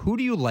with you. Who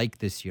do you like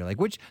this year? Like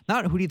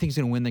not who do you think is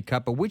going to win the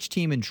cup, but which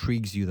team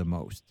intrigues you the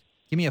most?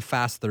 Give me a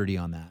fast 30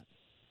 on that.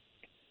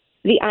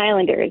 The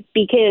Islanders,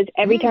 because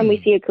every time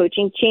we see a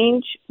coaching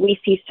change, we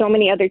see so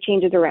many other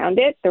changes around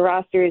it. The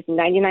roster is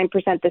 99%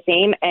 the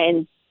same,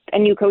 and a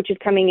new coach is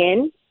coming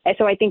in. And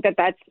so I think that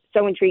that's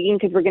so intriguing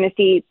because we're going to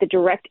see the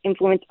direct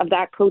influence of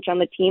that coach on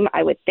the team,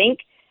 I would think,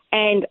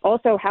 and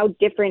also how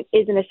different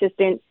is an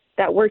assistant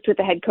that worked with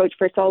the head coach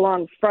for so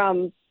long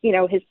from,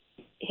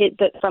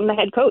 from the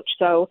head coach.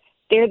 So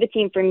they're the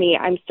team for me.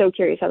 I'm so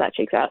curious how that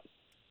shakes out.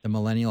 The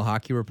Millennial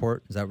Hockey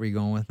Report, is that where you're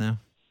going with now?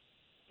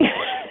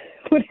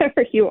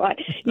 Whatever you want.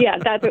 Yeah,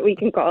 that's what we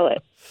can call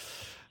it.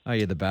 Oh,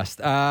 you're the best.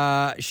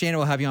 Shana,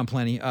 we'll have you on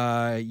plenty.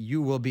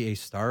 You will be a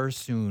star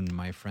soon,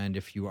 my friend,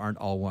 if you aren't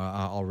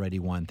already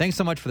one. Thanks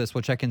so much for this.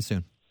 We'll check in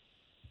soon.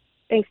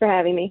 Thanks for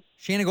having me.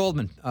 Shana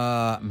Goldman.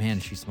 Man,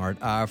 she's smart.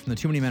 From the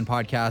Too Many Men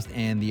podcast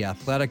and The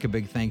Athletic, a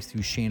big thanks to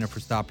Shana for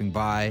stopping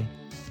by.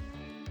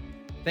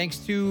 Thanks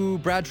to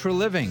Brad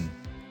Treliving,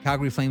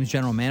 Calgary Flames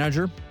general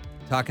manager,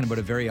 talking about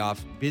a very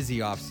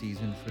busy off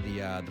season for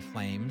the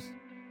Flames.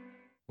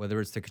 Whether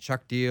it's the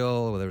Tkachuk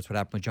deal, whether it's what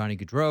happened with Johnny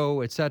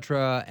Gaudreau,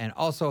 etc. And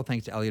also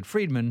thanks to Elliot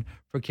Friedman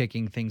for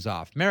kicking things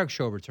off. Merrick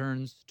Show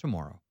returns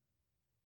tomorrow.